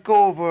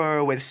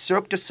makeover with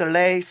Cirque du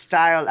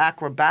Soleil-style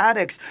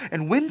acrobatics,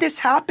 and when this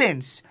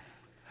happens,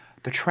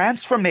 the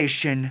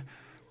transformation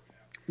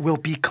will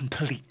be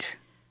complete.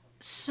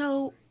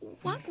 So,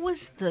 what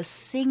was the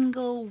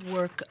single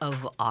work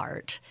of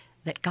art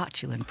that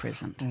got you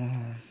imprisoned?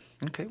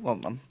 Okay,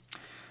 well,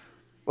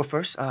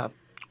 first,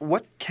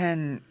 what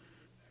can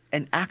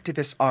an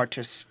activist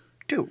artist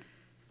do?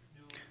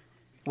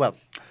 Well,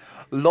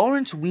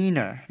 Lawrence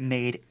Weiner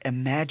made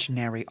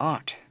imaginary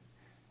art.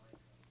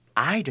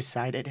 I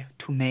decided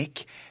to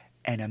make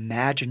an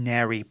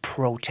imaginary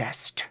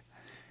protest.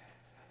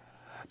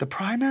 The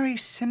primary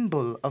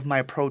symbol of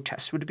my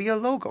protest would be a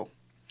logo.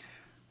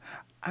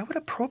 I would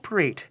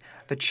appropriate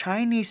the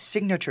Chinese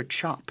signature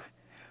chop,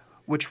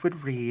 which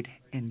would read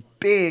in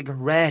big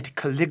red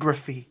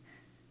calligraphy,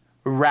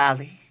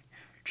 Rally,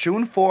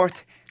 June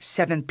 4th,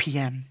 7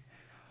 p.m.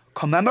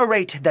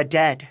 Commemorate the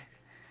dead.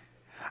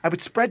 I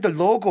would spread the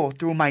logo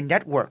through my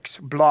networks,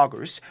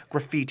 bloggers,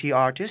 graffiti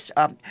artists.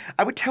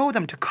 I would tell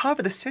them to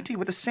cover the city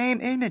with the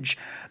same image,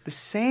 the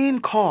same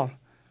call.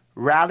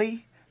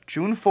 Rally,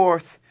 June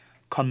 4th,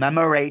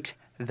 commemorate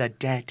the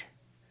dead.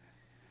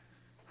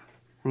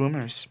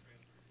 Rumors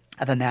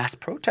of a mass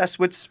protest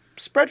would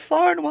spread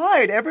far and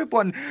wide.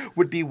 Everyone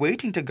would be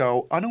waiting to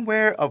go,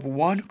 unaware of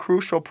one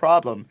crucial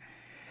problem.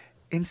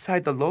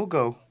 Inside the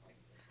logo,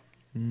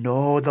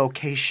 no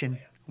location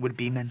would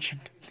be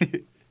mentioned.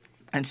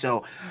 And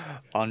so,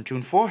 on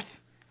June 4th,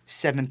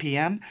 7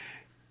 p.m.,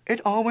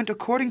 it all went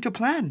according to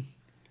plan.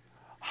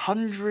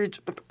 Hundreds,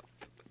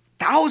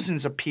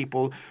 thousands of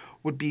people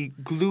would be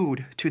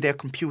glued to their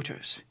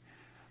computers,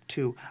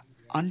 to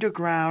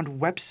underground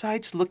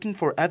websites looking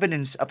for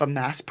evidence of a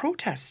mass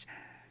protest.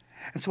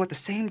 And so at the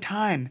same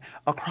time,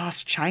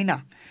 across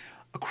China,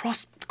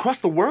 across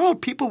the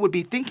world, people would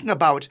be thinking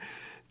about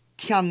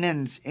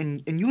Tiananmen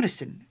in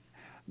unison.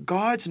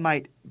 Guards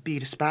might be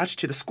dispatched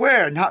to the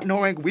square, not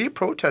knowing we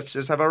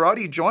protesters have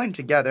already joined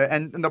together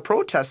and the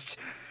protests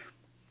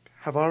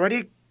have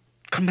already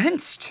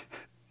commenced.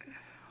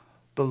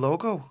 The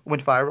logo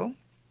went viral.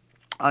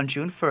 On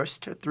June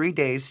 1st, 3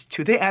 days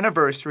to the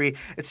anniversary,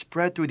 it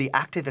spread through the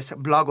activist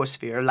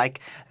blogosphere like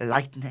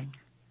lightning.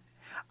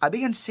 I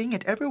began seeing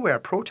it everywhere.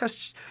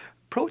 Posters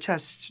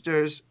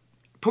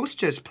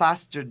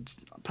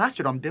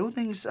plastered on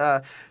buildings,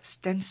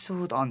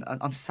 stenciled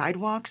on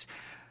sidewalks.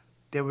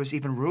 There was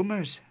even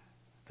rumors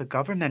the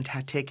government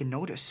had taken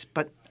notice,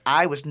 but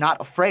I was not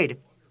afraid.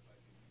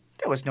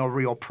 There was no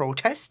real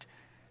protest.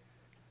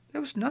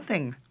 There was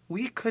nothing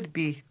we could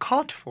be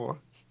caught for.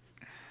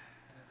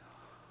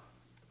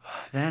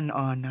 Then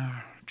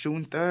on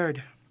June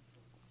 3rd,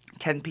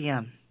 10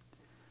 p.m.,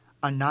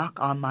 a knock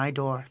on my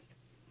door.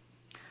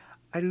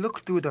 I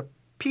looked through the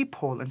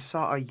peephole and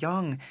saw a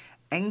young,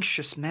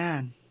 anxious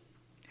man.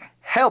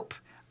 "Help!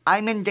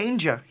 I'm in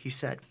danger," he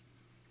said.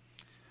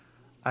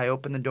 I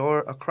opened the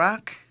door a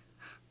crack.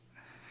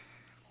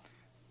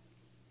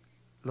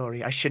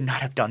 Lori, I should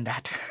not have done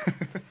that.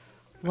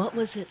 What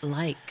was it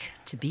like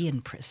to be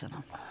in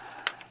prison?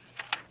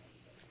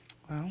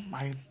 Well,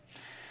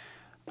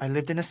 I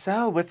lived in a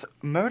cell with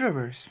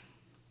murderers,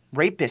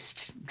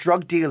 rapists,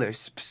 drug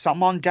dealers,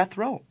 some on death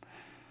row,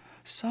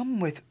 some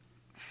with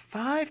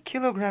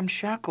 5-kilogram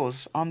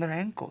shackles on their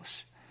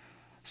ankles.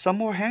 Some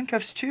wore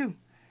handcuffs too,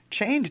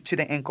 chained to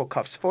the ankle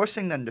cuffs,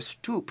 forcing them to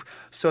stoop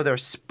so their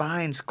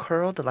spines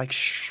curled like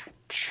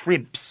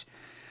shrimps.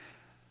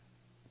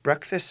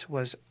 Breakfast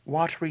was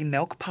watery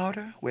milk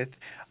powder with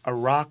a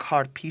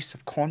rock-hard piece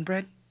of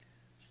cornbread.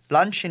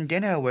 Lunch and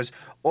dinner was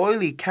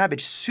oily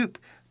cabbage soup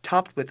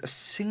topped with a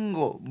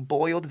single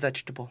boiled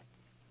vegetable.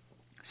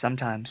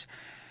 Sometimes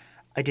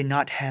I did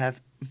not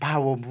have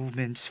bowel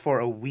movements for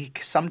a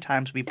week.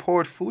 Sometimes we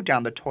poured food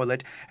down the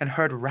toilet and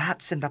heard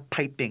rats in the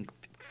piping,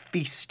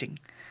 feasting.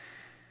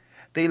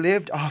 They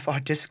lived off our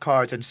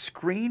discards and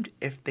screamed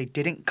if they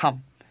didn't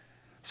come,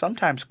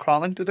 sometimes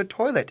crawling through the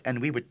toilet, and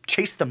we would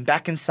chase them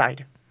back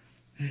inside.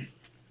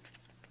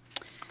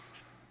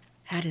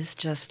 That is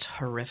just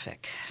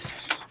horrific.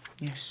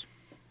 Yes.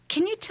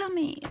 Can you tell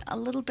me a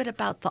little bit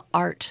about the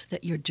art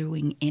that you're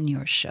doing in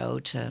your show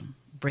to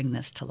bring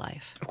this to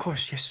life? Of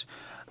course, yes.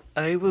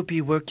 I will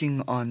be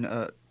working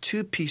on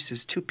two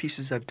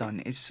pieces I've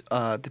done. It's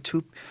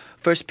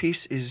first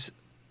piece is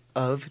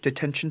of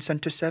Detention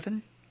Center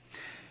 7,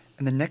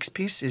 and the next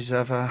piece is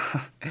of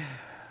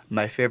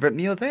my favorite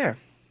meal there,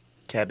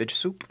 cabbage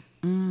soup.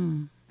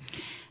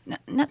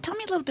 Now tell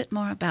me a little bit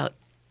more about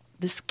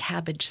this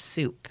cabbage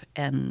soup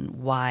and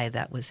why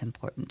that was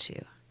important to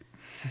you.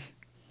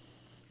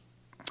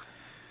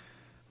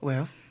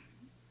 Well,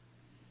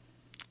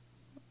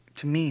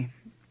 to me,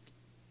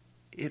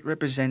 it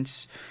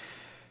represents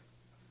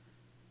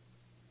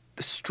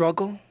the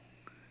struggle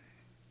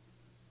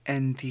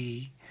and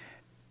the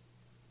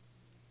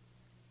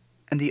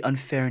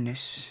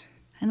unfairness.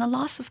 And the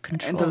loss of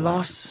control. And the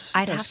loss.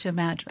 I'd have to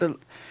imagine.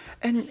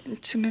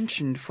 And to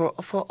mention, for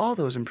all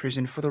those in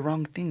prison for the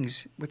wrong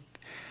things,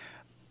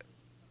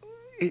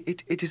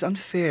 it is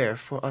unfair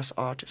for us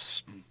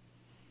artists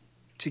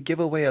to give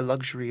away a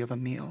luxury of a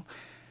meal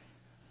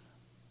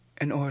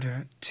in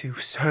order to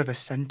serve a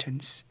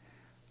sentence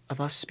of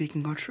us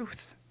speaking our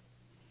truth.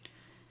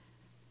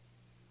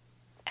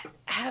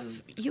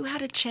 Have you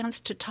had a chance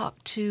to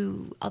talk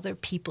to other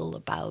people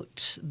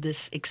about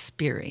this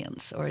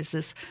experience, or is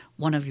this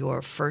one of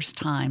your first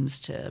times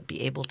to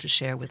be able to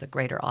share with a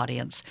greater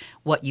audience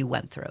what you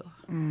went through?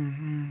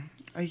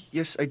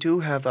 Yes, I do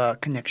have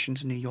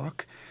connections in New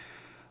York,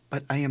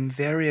 but I am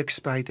very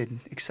excited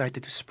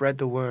to spread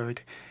the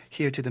word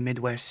here to the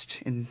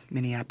Midwest in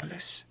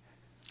Minneapolis.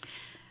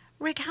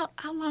 Rick,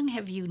 how long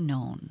have you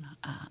known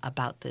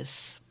about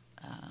this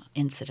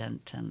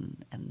incident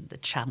and the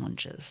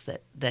challenges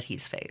that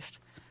he's faced?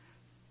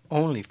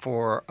 Only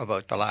for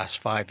about the last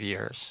 5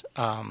 years.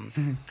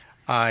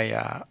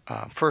 I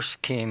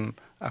first came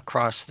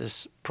across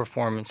this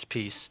performance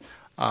piece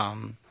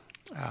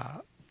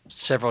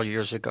several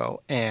years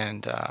ago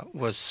and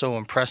was so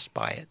impressed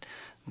by it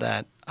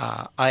that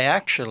I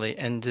actually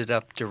ended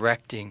up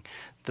directing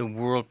the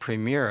world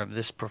premiere of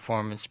this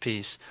performance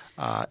piece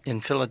in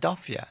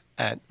Philadelphia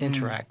at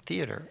Interact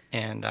Theater,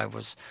 and I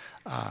was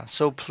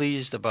so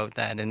pleased about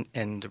that,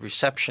 and the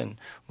reception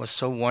was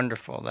so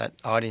wonderful that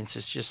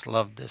audiences just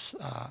loved this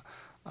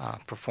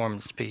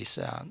performance piece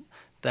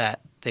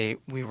that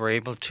we were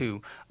able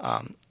to.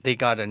 They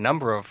got a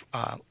number of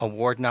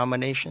award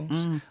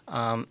nominations,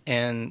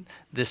 and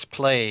this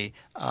play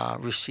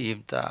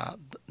received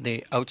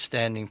the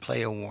Outstanding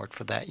Play Award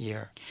for that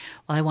year.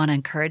 Well, I want to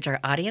encourage our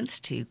audience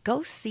to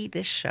go see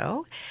this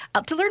show.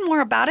 To learn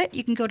more about it,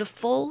 you can go to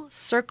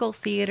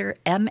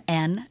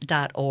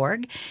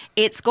fullcircletheatermn.org.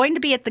 It's going to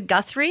be at the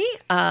Guthrie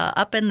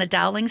up in the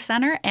Dowling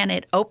Center, and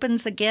it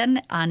opens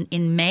again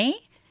in May.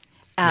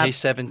 May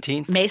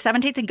 17th. May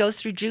 17th and goes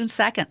through June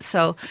 2nd.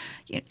 So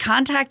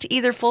contact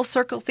either Full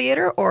Circle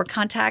Theater or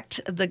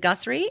contact the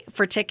Guthrie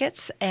for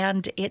tickets,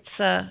 and it's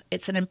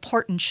an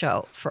important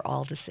show for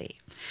all to see.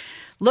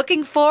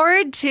 Looking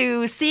forward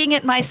to seeing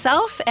it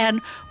myself,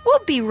 and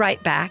we'll be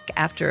right back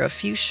after a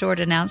few short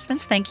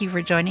announcements. Thank you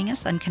for joining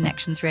us on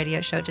Connections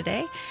Radio Show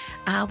today.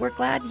 We're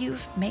glad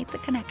you've made the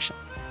connection.